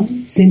ایمان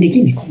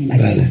زندگی میکنیم.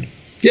 عزیزان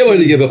یه بار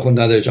دیگه بخون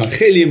نداره جان،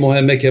 خیلی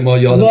مهمه که ما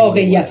یادمون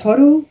واقعیت ها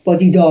رو با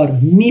دیدار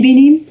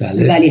میبینیم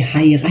ولی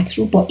حقیقت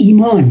رو با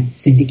ایمان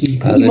زندگی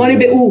میکنیم. ایمان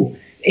به او،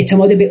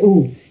 اعتماد به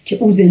او که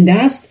او زنده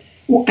است،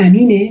 او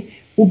امینه،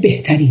 او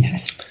بهترین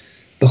هست.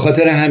 به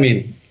خاطر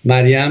همین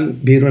مریم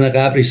بیرون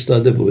قبر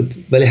ایستاده بود،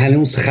 ولی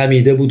هنوز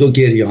خمیده بود و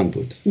گریان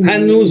بود.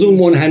 هنوز اون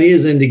منحنی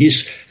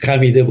زندگیش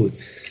خمیده بود.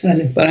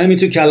 برای همین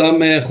تو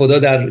کلام خدا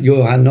در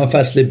یوحنا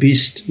فصل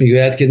 20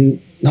 میگوید که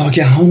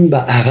ناگهان به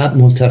عقب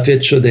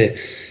ملتفت شده،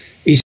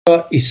 عیسی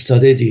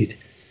ایستاده دید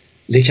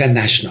لیکن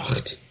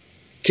نشناخت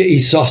که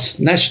عیسیست.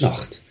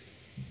 نشناخت.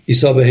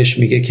 عیسی بهش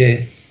میگه که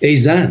ای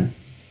زن،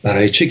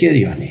 برای چه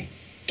گریانی؟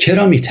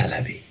 کرا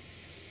میطلبی؟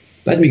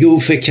 بعد میگه او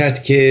فکر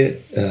کرد که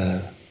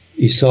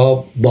عیسی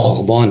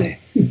باغبانه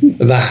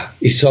و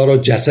عیسی رو،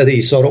 جسد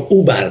عیسی رو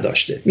او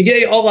برداشته. میگه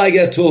ای آقا،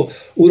 اگر تو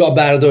او را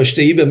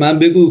برداشته ای به من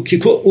بگو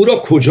که او را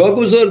کجا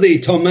گذارده ای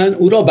تا من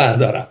او را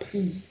بردارم.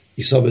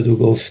 عیسی بدو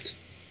گفت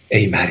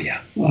ای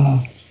مریم.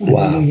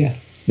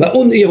 و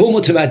اون یهو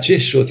متوجه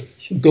شد،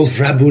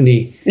 گفت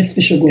ربونی،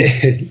 اسمشو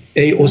گفت،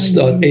 ای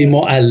استاد، ای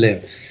معلم.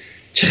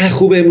 چقدر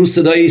خوبه امروز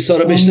صدای عیسی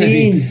رو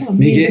بشنویم.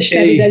 میگه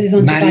ای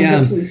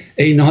مریم،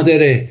 ای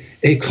نادره،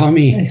 ای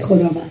کامی، ای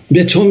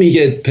به تو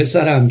میگه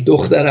پسرم،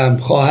 دخترم،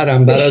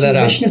 خواهرم،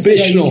 برادرم،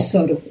 بشنو.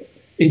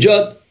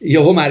 اینجا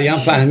یهو مریم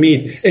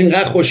فهمید،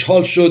 اینقدر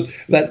خوشحال شد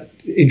و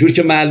اینجور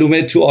که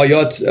معلومه تو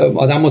آیات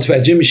آدم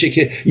متوجه میشه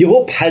که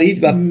یهو پرید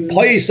و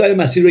پای عیسی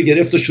مسیح رو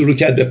گرفت و شروع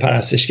کرد به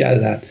پرستش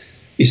کردن.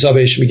 عیسی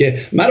بهش میگه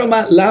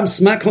مرا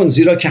لمس مکن،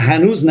 زیرا که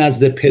هنوز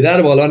نزد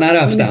پدر بالا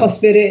نرفتم.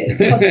 نمیخواست بره،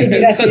 نمیخواست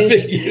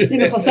بگیرتش،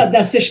 نمیخواست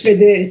دستش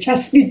بده،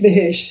 چسبید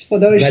بهش.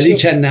 ولی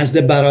که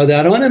نزد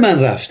برادران من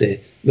رفته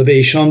و به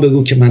ایشان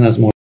بگو که من از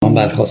مردگان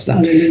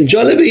برخاستم.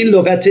 جالب، این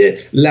لغت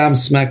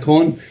لمس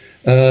مکن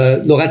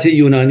لغت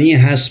یونانی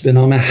هست به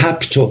نام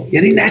هپتو،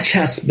 یعنی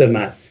نچسب به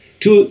من.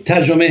 تو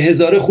ترجمه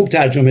هزاره خوب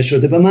ترجمه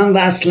شده، به من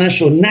وصل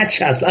نشو،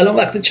 نچسب. الان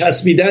وقت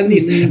چسبیدن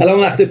نیست، الان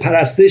وقت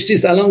پرستش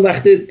نیست، الان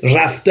وقت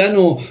رفتن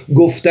و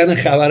گفتن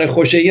خبر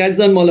خوشه. این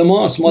عزیزان مال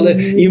ماست، مال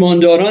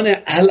ایمانداران.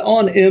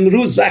 الان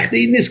امروز وقت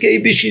این نیست که ای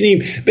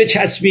بشینیم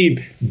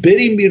بچسبیم،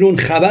 بریم بیرون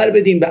خبر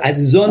بدیم به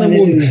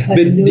عزیزانمون،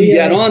 به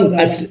دیگران.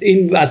 از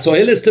این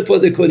وسایل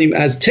استفاده کنیم،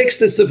 از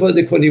تکست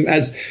استفاده کنیم،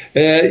 از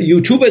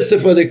یوتیوب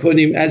استفاده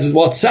کنیم، از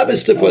واتساپ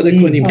استفاده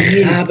کنیم،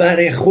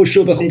 خبر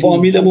خوشو به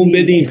فامیلمون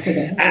بدیم.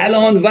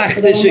 الان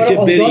وقتشه که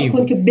بریم، آزاد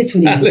کن که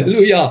بتونیم،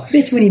 هللویا،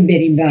 بتونیم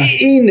بریم. و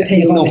این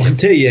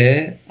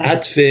نقطه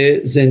عطف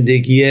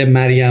زندگی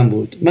مریم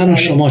بود. من و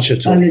شما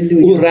چطور؟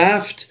 او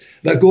رفت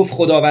و گفت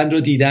خداوند رو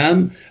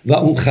دیدم و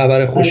اون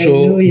خبر خوش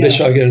رو به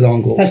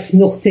شاگردان گفت. پس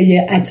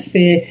نقطه عطف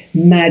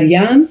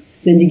مریم،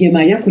 زندگی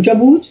مریم کجا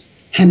بود؟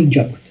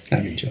 همینجا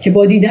بود. که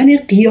با دیدن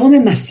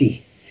قیام مسیح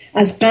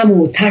از غم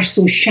و ترس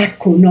و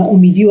شک و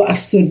ناامیدی و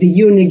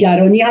افسردگی و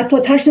نگرانی، حتی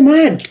ترس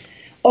مرگ،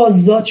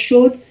 آزاد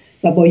شد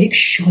و با یک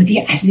شادی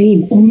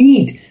عظیم،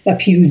 امید و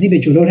پیروزی به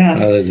جلو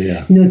رفت.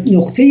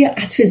 نقطه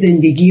عطف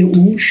زندگی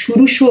او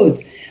شروع شد.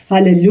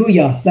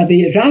 هللویا. و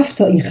به رفت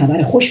تا این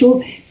خبر خوش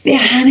رو به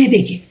همه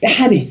بگه، به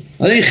همه.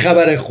 حالا این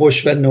خبر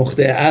خوش و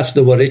نقطه عطف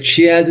دوباره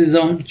چیه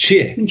عزیزان؟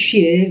 چیه؟ این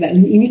چیه؟ و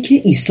اینی که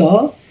عیسی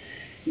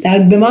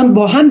به من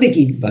با هم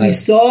بگیم،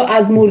 عیسی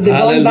از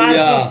مردگان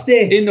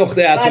برخاسته. این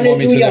نقطه عطف ما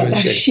میتونه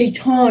بشه. و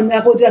شیطان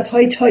و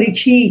قدرت‌های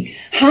تاریکی،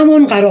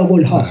 همون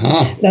قرابل‌ها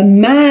و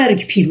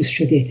مرگ پیروز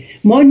شده.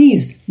 ما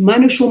نیز،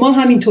 من و شما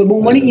همینطور به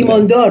عنوان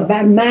ایماندار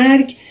بر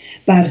مرگ،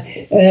 بر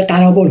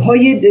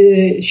قرابل‌های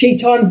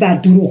شیطان، بر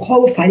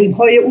دروغ‌ها و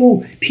فریب‌های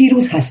او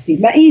پیروز هستیم.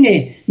 و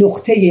اینه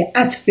نقطه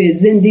عطف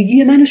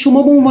زندگی من و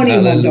شما به عنوان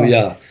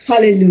ایماندار.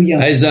 هللویا.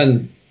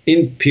 عزیزان،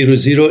 این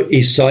پیروزی رو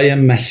عیسی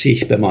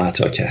مسیح به ما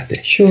عطا کرده.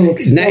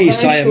 نه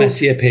عیسی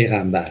مسیح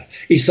پیغمبر،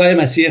 عیسی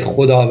مسیح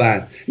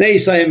خداوند. نه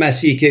عیسی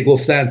مسیح که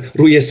گفتن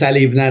روی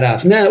صلیب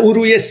نرفت، نه، او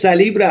روی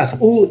صلیب رفت.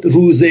 او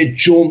روز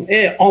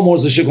جمعه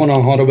آمرزش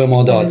گناهان رو به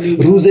ما داد.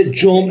 روز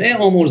جمعه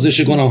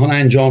آمرزش گناهان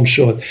انجام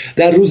شد.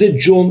 در روز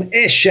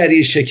جمعه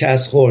شریر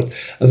شکست خورد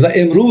و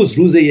امروز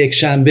روز یک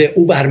شنبه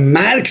او بر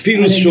مرگ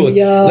پیروز شد.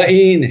 و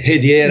این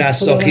هدیه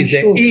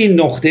رستاخیزه، این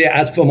نقطه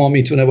عطف ما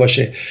میتونه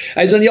باشه.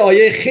 عزیزان، یه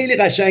آیه خیلی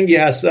قشنگی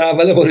هست،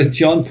 اول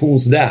قرنتیان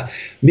 15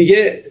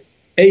 میگه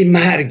ای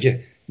مرگ،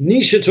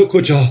 نیش تو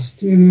کجاست؟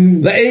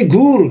 و ای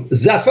گور،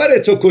 ظفر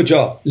تو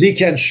کجا؟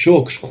 لیکن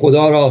شکر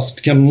خدا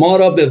راست که ما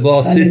را به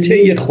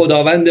واسطه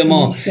خداوند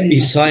ما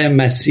عیسی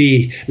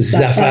مسیح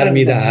ظفر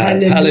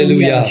میدهد.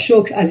 هللویا.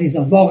 شکر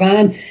عزیزان.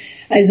 واقعا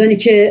عزیزانی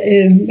که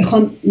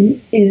میخوام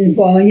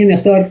با یه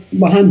مقدار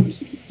با هم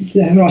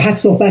راحت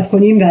صحبت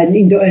کنیم و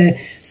این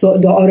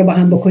دعا رو با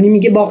هم بکنیم.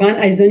 میگه واقعا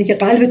عزیزانی که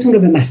قلبتون رو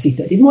به مسیح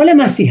دادید، مال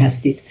مسیح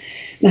هستید،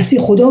 مسیح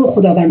خدا و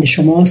خداوند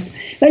شماست،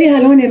 ولی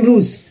الان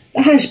امروز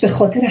به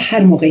خاطر هر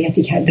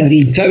موقعیتی که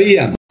داریم،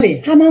 طبیعیه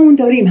هممون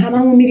داریم،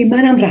 هممون میریم.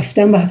 منم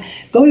رفتم و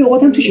گاهی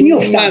اوقاتم توش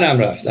میافتم. منم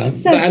رفتم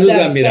و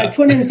هنوزم میرم،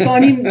 چون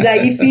انسانیم،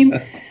 ضعیفیم.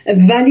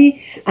 ولی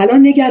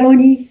الان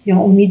نگرانی یا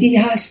امیدی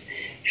هست.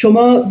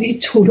 شما به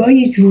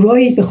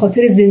جورایی به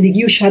خاطر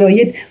زندگی و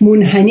شرایط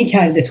منحنی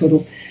کرده تو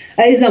رو.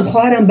 عزیزم،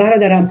 خواهرم،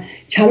 برادرم،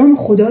 کلام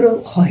خدا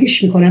رو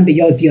خواهش میکنم به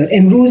یاد بیار.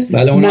 امروز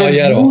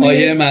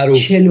آیه معروف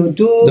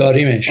 42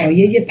 داریمش،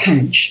 آیه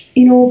 5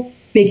 اینو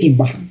بگیم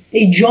با هم.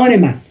 ای جان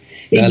من،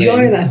 ای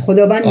جان من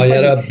خداوند آیه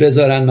را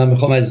بذارن، من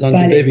میخوام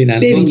عزیزان که ببینن.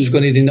 لطف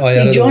کنید این آیه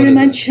را. ای جان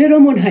من چرا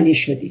منحنی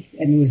شدی؟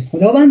 امروز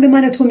خداوند به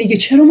من تو میگه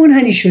چرا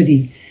منحنی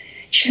شدی؟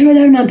 چرا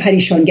در من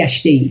پریشان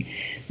گشته ای؟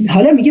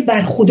 حالا میگه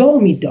بر خدا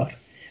امید دار،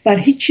 بر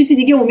هیچ چیزی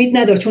دیگه امید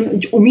ندار، چون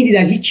امیدی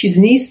در هیچ چیز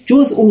نیست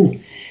جز او،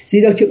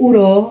 زیرا که او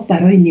را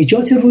برای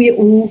نجات روی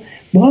او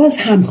باز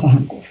هم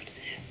خواهم گفت،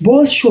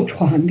 باز شکر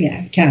خواهم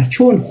کرد،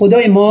 چون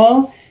خدای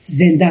ما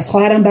زنده است.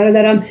 خواهرم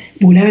برادرم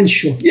بلند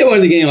شو. یه بار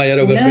دیگه این آیه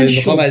رو بخونید.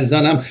 میخوام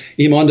عزیزانم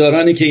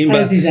ایماندارانی که این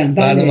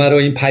برنامه رو،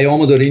 این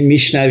پیامو دارین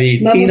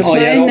میشنوید، این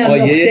آیه رو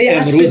آیه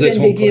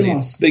امروزتون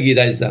کنید. بگید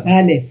عزیزم.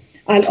 بله.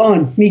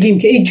 الان میگیم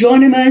که ای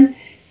جان من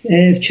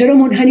چرا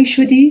منحنی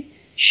شدی؟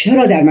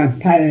 چرا در من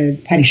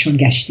پریشان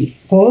گشتی؟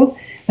 خب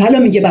حالا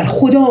میگه بر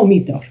خدا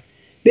امید دار.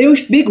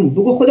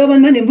 بگو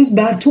خداوند من امروز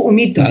بر تو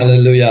امید دارم.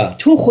 هللویا.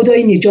 تو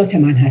خدای نجات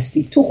من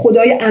هستی، تو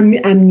خدای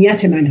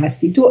امنیت من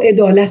هستی، تو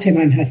عدالت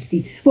من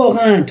هستی،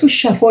 واقعا تو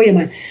شفای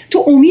من،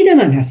 تو امید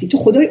من هستی، تو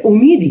خدای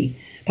امیدی.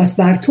 پس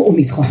بر تو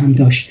امید خواهم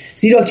داشت،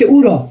 زیرا که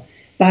او را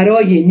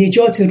برای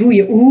نجات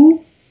روی او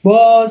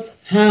باز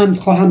حمد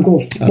خواهم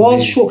گفت.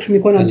 باز شکر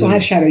میکنم تو هر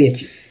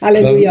شرایطی.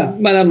 هللویا.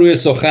 منم روی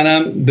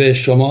سخنم به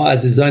شما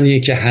عزیزانی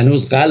که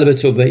هنوز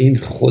قلبتو به این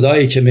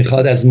خدایی که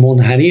میخواد از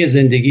منحنی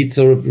زندگیت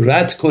رو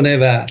رد کنه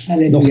و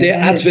نقطه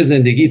عطف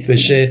زندگیت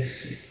بشه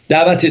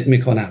دعوتت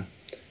میکنم.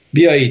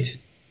 بیایید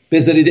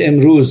بذارید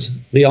امروز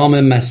قیام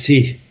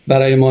مسیح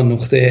برای ما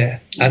نقطه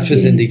عطف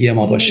زندگی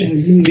ما باشه.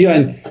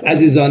 بیاین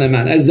عزیزان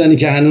من، عزیزانی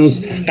که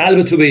هنوز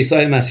قلب تو به عیسی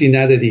مسیح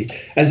ندادی،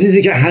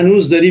 عزیزی که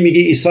هنوز داری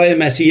میگی عیسی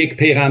مسیح یک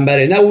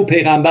پیغمبره. نه، او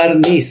پیغمبر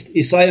نیست.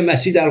 عیسی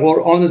مسیح در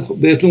قرآن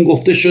بهتون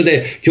گفته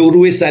شده که او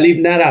روی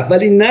صلیب نرفت،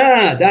 ولی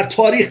نه، در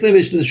تاریخ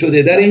نوشته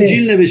شده، در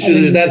انجیل نوشته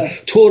شده، در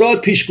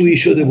تورات پیشگویی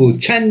شده بود.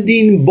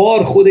 چندین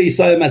بار خود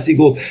عیسی مسیح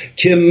گفت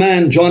که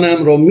من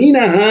جانم را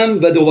مینهم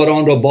و دوباره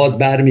آن را باز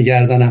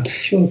برمیگردانم.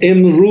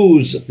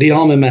 امروز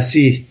قیام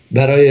مسیح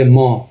برای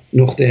ما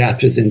نقطه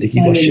عطف زندگی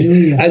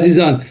باشه.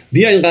 عزیزان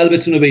بیاین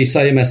قلبتون رو به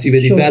عیسی مسیح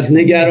بدید و از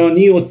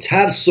نگرانی و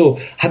ترس و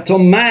حتی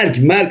مرگ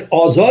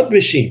آزاد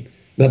بشیم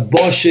و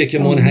باشه که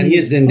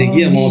منحنی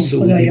زندگی ما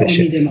سعودی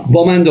بشه.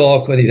 با من دعا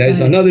کنید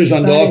عزیزان. نادر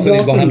جان دعا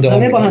کنید،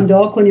 با هم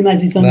دعا کنیم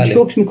عزیزان.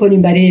 شکر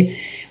میکنیم برای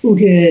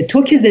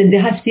تو که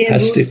زنده هستی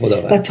امروز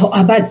و تا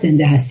ابد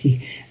زنده هستی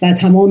و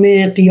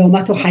تمام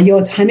قیامت و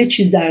حیات همه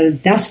چیز در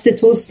دست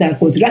توست، در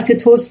قدرت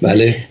توست.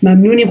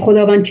 ممنونیم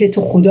خداوند که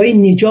تو خدای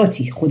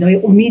نجاتی، خدای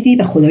امیدی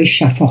و خدای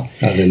شفا.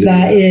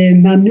 و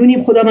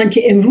ممنونیم خداوند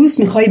که امروز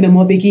میخوای به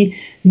ما بگی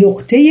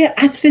نقطه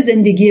عطف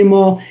زندگی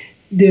ما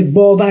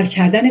باور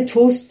کردن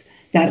توست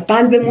در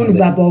قلبمون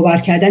و باور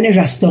کردن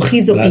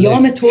رستاخیز و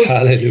قیام توست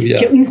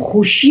که این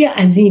خوشی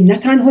عظیم نه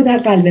تنها در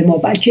قلب ما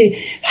بلکه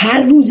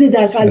هر روز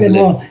در قلب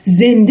ما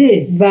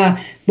زنده و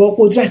با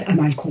قدرت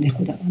عمل کنه.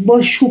 خداوند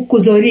با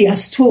شکرگزاری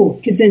از تو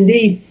که زنده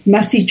ای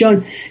مسیح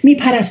جان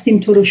میپرستیم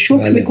تو رو،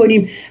 شکر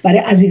میکنیم برای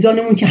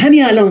عزیزانمون که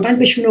همین الان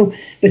قلبشون رو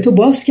به تو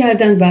باز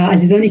کردن و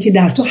عزیزانی که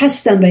در تو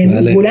هستن و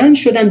امروز بلند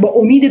شدن با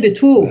امید به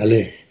تو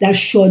در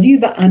شادی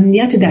و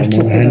امنیت در تو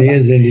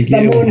خداوند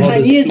و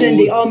منحنی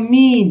زندگی.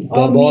 آمین.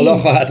 با بالا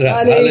خواهد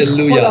رفت.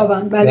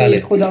 هللویا.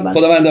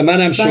 خداوند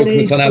منم شکر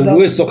میکنم.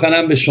 روی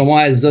سخنم به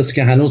شما عزیزاست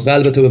که هنوز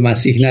قلبتو به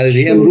مسیح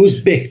ندادی.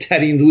 امروز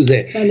بهترین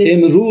روزه.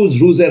 امروز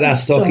روز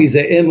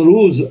رستاخیزه.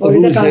 امروز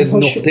روز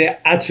نقطه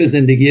عطف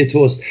زندگی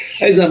توست.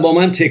 عزیزم با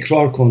من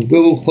تکرار کن.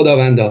 بگو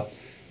خداوندا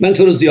من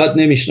تو رو زیاد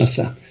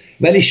نمیشناسم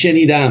ولی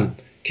شنیدم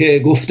که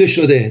گفته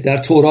شده در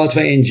تورات و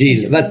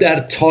انجیل و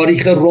در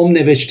تاریخ روم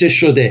نوشته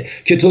شده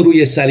که تو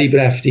روی صلیب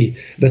رفتی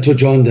و تو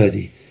جان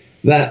دادی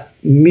و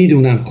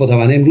میدونم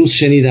خداوند امروز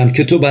شنیدم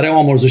که تو برای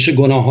آمرزش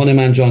گناهان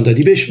من جان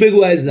دادی. بهش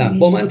بگو عزیزم،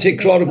 با من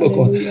تکرار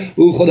بکن.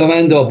 او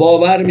خداوندا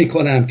باور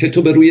میکنم که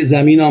تو به روی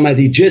زمین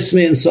آمدی، جسم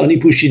انسانی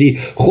پوشیدی،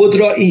 خود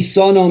را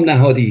عیسی نام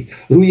نهادی،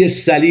 روی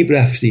صلیب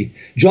رفتی،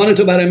 جان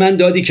تو برای من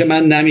دادی که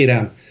من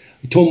نمیرم.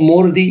 تو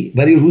مردی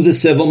ولی روز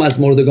سوم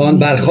از مردگان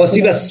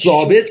برخاستی و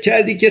ثابت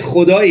کردی که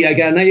خدایی.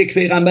 اگر نه یک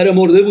پیغمبر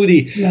مرده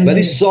بودی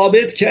ولی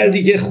ثابت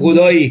کردی که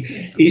خدایی.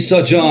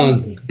 عیسی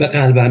جان به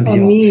قلبم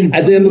بیا.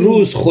 از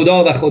امروز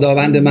خدا و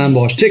خداوند من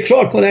باش.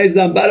 تکرار کن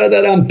عزیزم،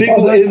 برادرم،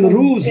 بگو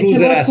امروز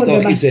روز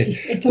رستاخیزه.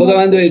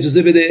 خداوند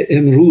اجازه بده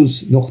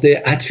امروز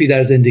نقطه عطفی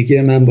در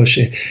زندگی من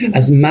باشه.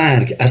 از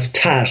مرگ، از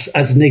ترس،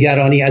 از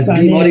نگرانی، از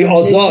بیماری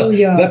آزاد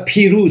و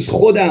پیروز.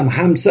 خودم،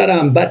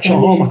 همسرم،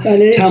 بچه‌هام،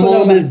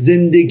 تمام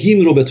زندگی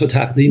رو به تو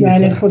تقدیم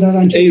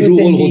میکنم. ای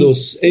روح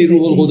القدس، ای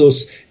روح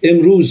القدس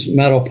امروز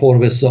مرا پر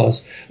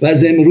بساز و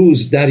از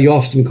امروز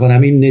دریافت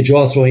میکنم این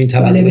نجات رو، این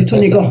تولد به تو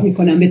نگاه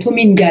میکنم، به تو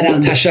مینگرم،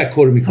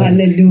 تشکر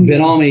میکنم به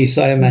نام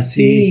عیسی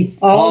مسیح.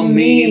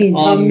 آمین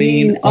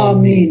آمین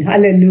آمین.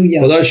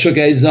 هللویا. خدا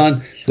شکر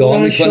عزیزان. دعا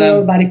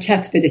میکنم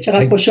برکت بده.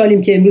 چقدر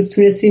خوشحالیم که امروز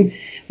تونستیم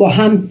با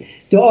هم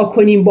دعا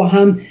کنیم، با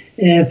هم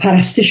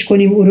پرستش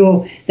کنیم او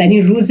رو در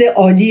این روز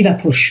عالی و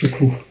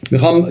پرشکوه.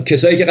 میخوام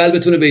کسایی که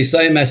قلبتون رو به عیسی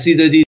مسیح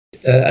دادید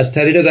از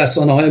طریق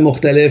رسانه‌های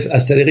مختلف،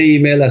 از طریق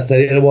ایمیل، از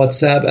طریق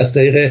واتساپ، از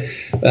طریق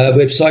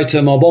وبسایت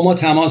ما با ما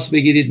تماس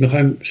بگیرید.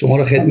 میخوایم شما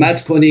رو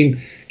خدمت کنیم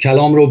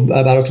کلام رو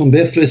براتون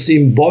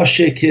بفرستیم.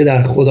 باشه که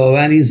در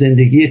خداوند این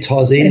زندگی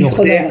تازه،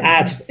 نقطه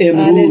عطف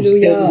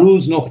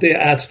امروز نقطه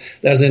عطف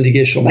در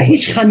زندگی شما و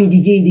هیچ خمی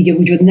دیگه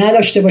وجود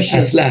نداشته باشه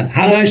اصلا.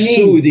 همش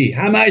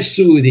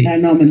سعودی در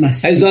نام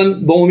مسیح.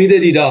 عزیزان به امید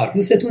دیدار،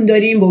 دوستتون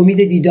داریم. به امید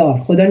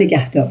دیدار. خدا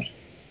نگهدار.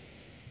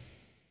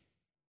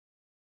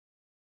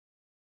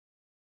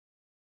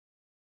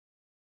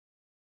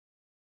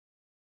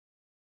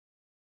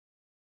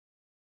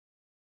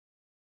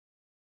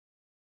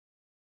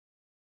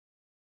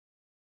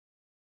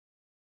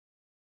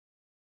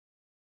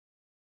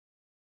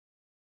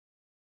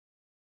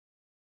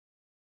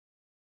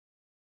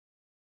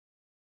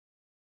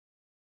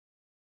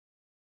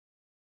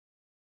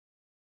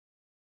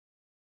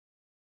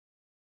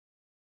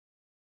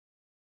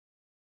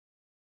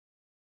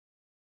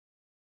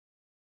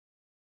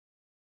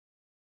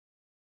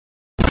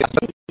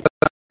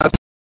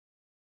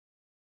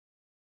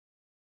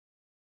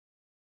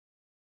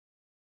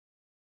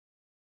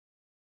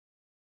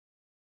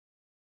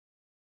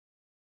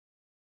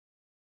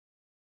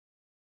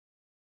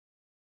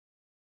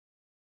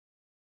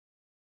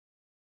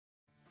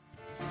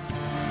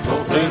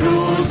 به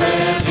روز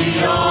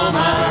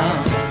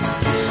قیامت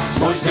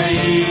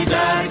مژده‌ای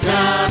در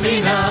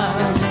کمین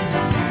است،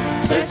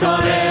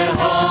 ستاره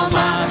ها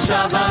محو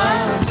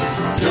شوند،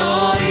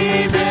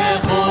 جایی به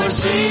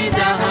خورشید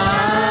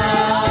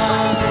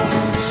دهند.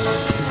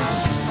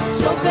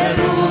 صبح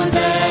روز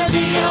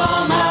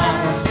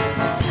قیامت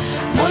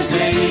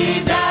مژده‌ای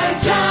در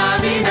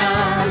کمین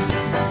است،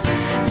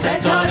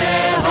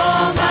 ستاره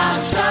ها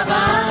محو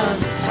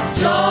شوند،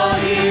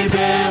 جایی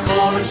به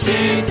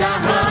خورشید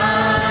دهند.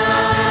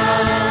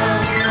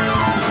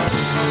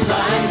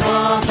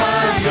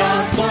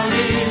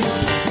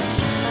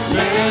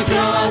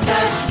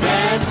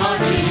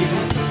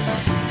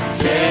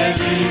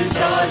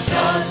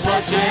 شاد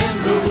باش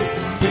امروز،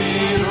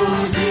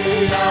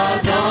 پیروزی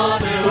از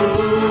آن او.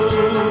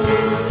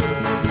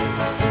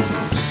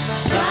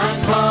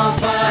 زنها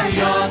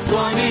فریاد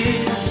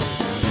کنید،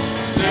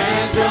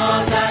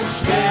 نجاتش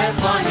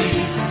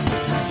بخوانید.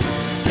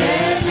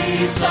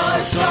 کلیسا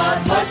شاد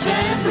باش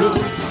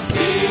امروز،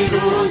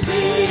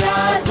 پیروزی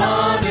از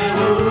آن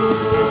او.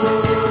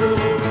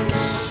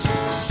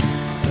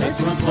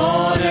 پتروس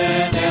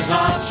وارد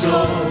قبر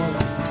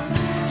شد،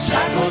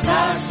 شک و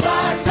ترس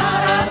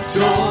برطرف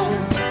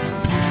شد،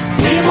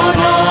 ایمان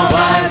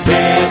آورد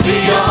به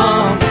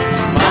قیام،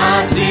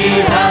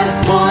 مسیح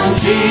از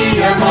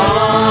منجی ما.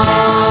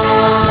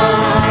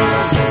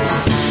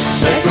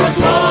 پتروس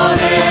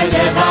وارد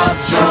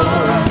قبر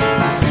شد،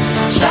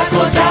 شک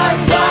و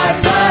ترس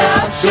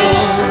برطرف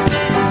شد،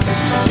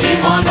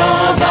 ایمان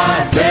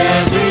آورد به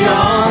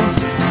قیام،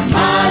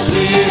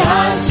 مسیح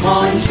از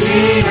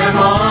منجی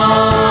ما.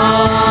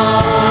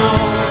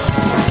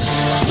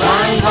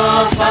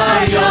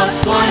 فریاد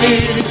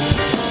کنید،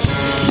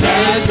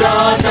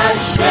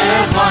 نجاتش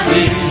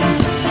بخوانید.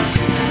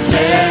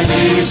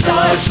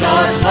 کلیسا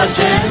شاد باش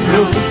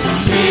امروز،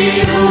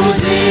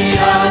 پیروزی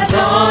از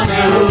آن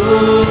او.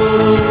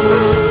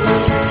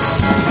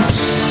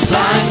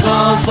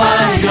 زنگا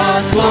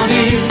فریاد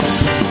کنید،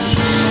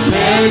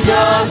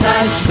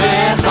 نجاتش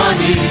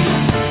بخوانید.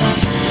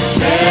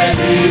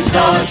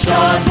 کلیسا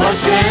شاد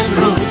باش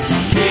امروز،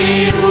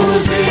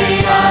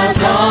 پیروزی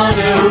از آن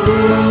او.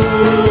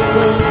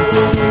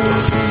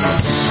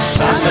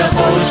 بند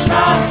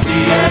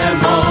خوشبختی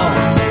ما،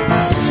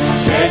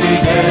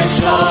 کلید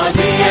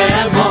شادی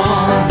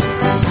ما،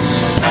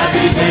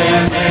 نوید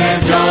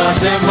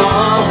نجات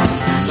ما،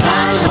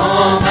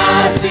 تنها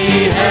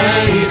مسیح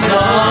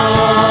عیسی.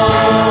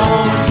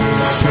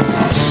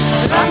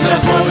 بند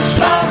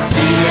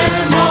خوشبختی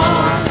ما،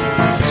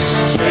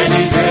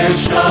 کلید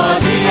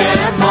شادی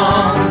ما،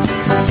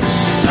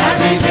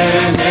 نوید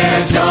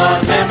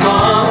نجات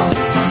ما،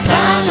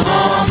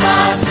 تنها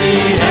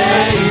مسیح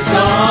عیسی.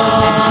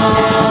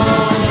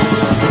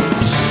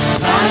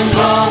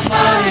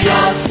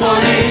 فریاد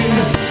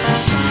کنید،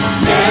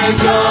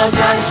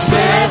 نجاتش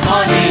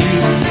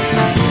بخوانید.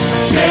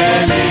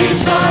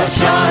 کلیسا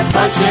شاد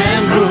باش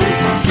امروز،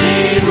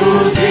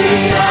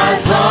 پیروزی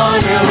از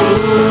آن او.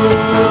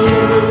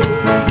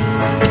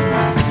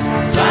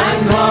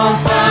 زنها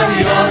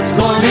فریاد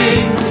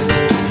کنید،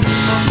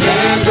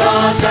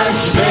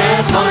 نجاتش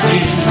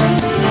بخوانید.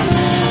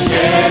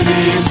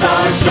 کلیسا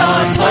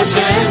شاد باش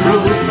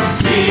امروز،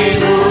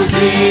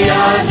 پیروزی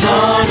از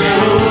آن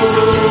او.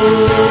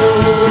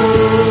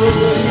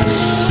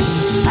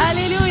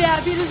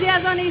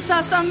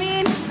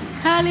 آمین.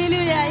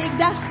 هللویا. یک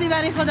دستی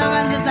برای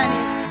خداوند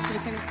بزنید.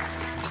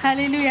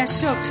 هللویا.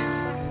 شکر.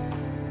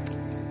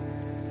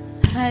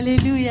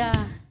 هللویا.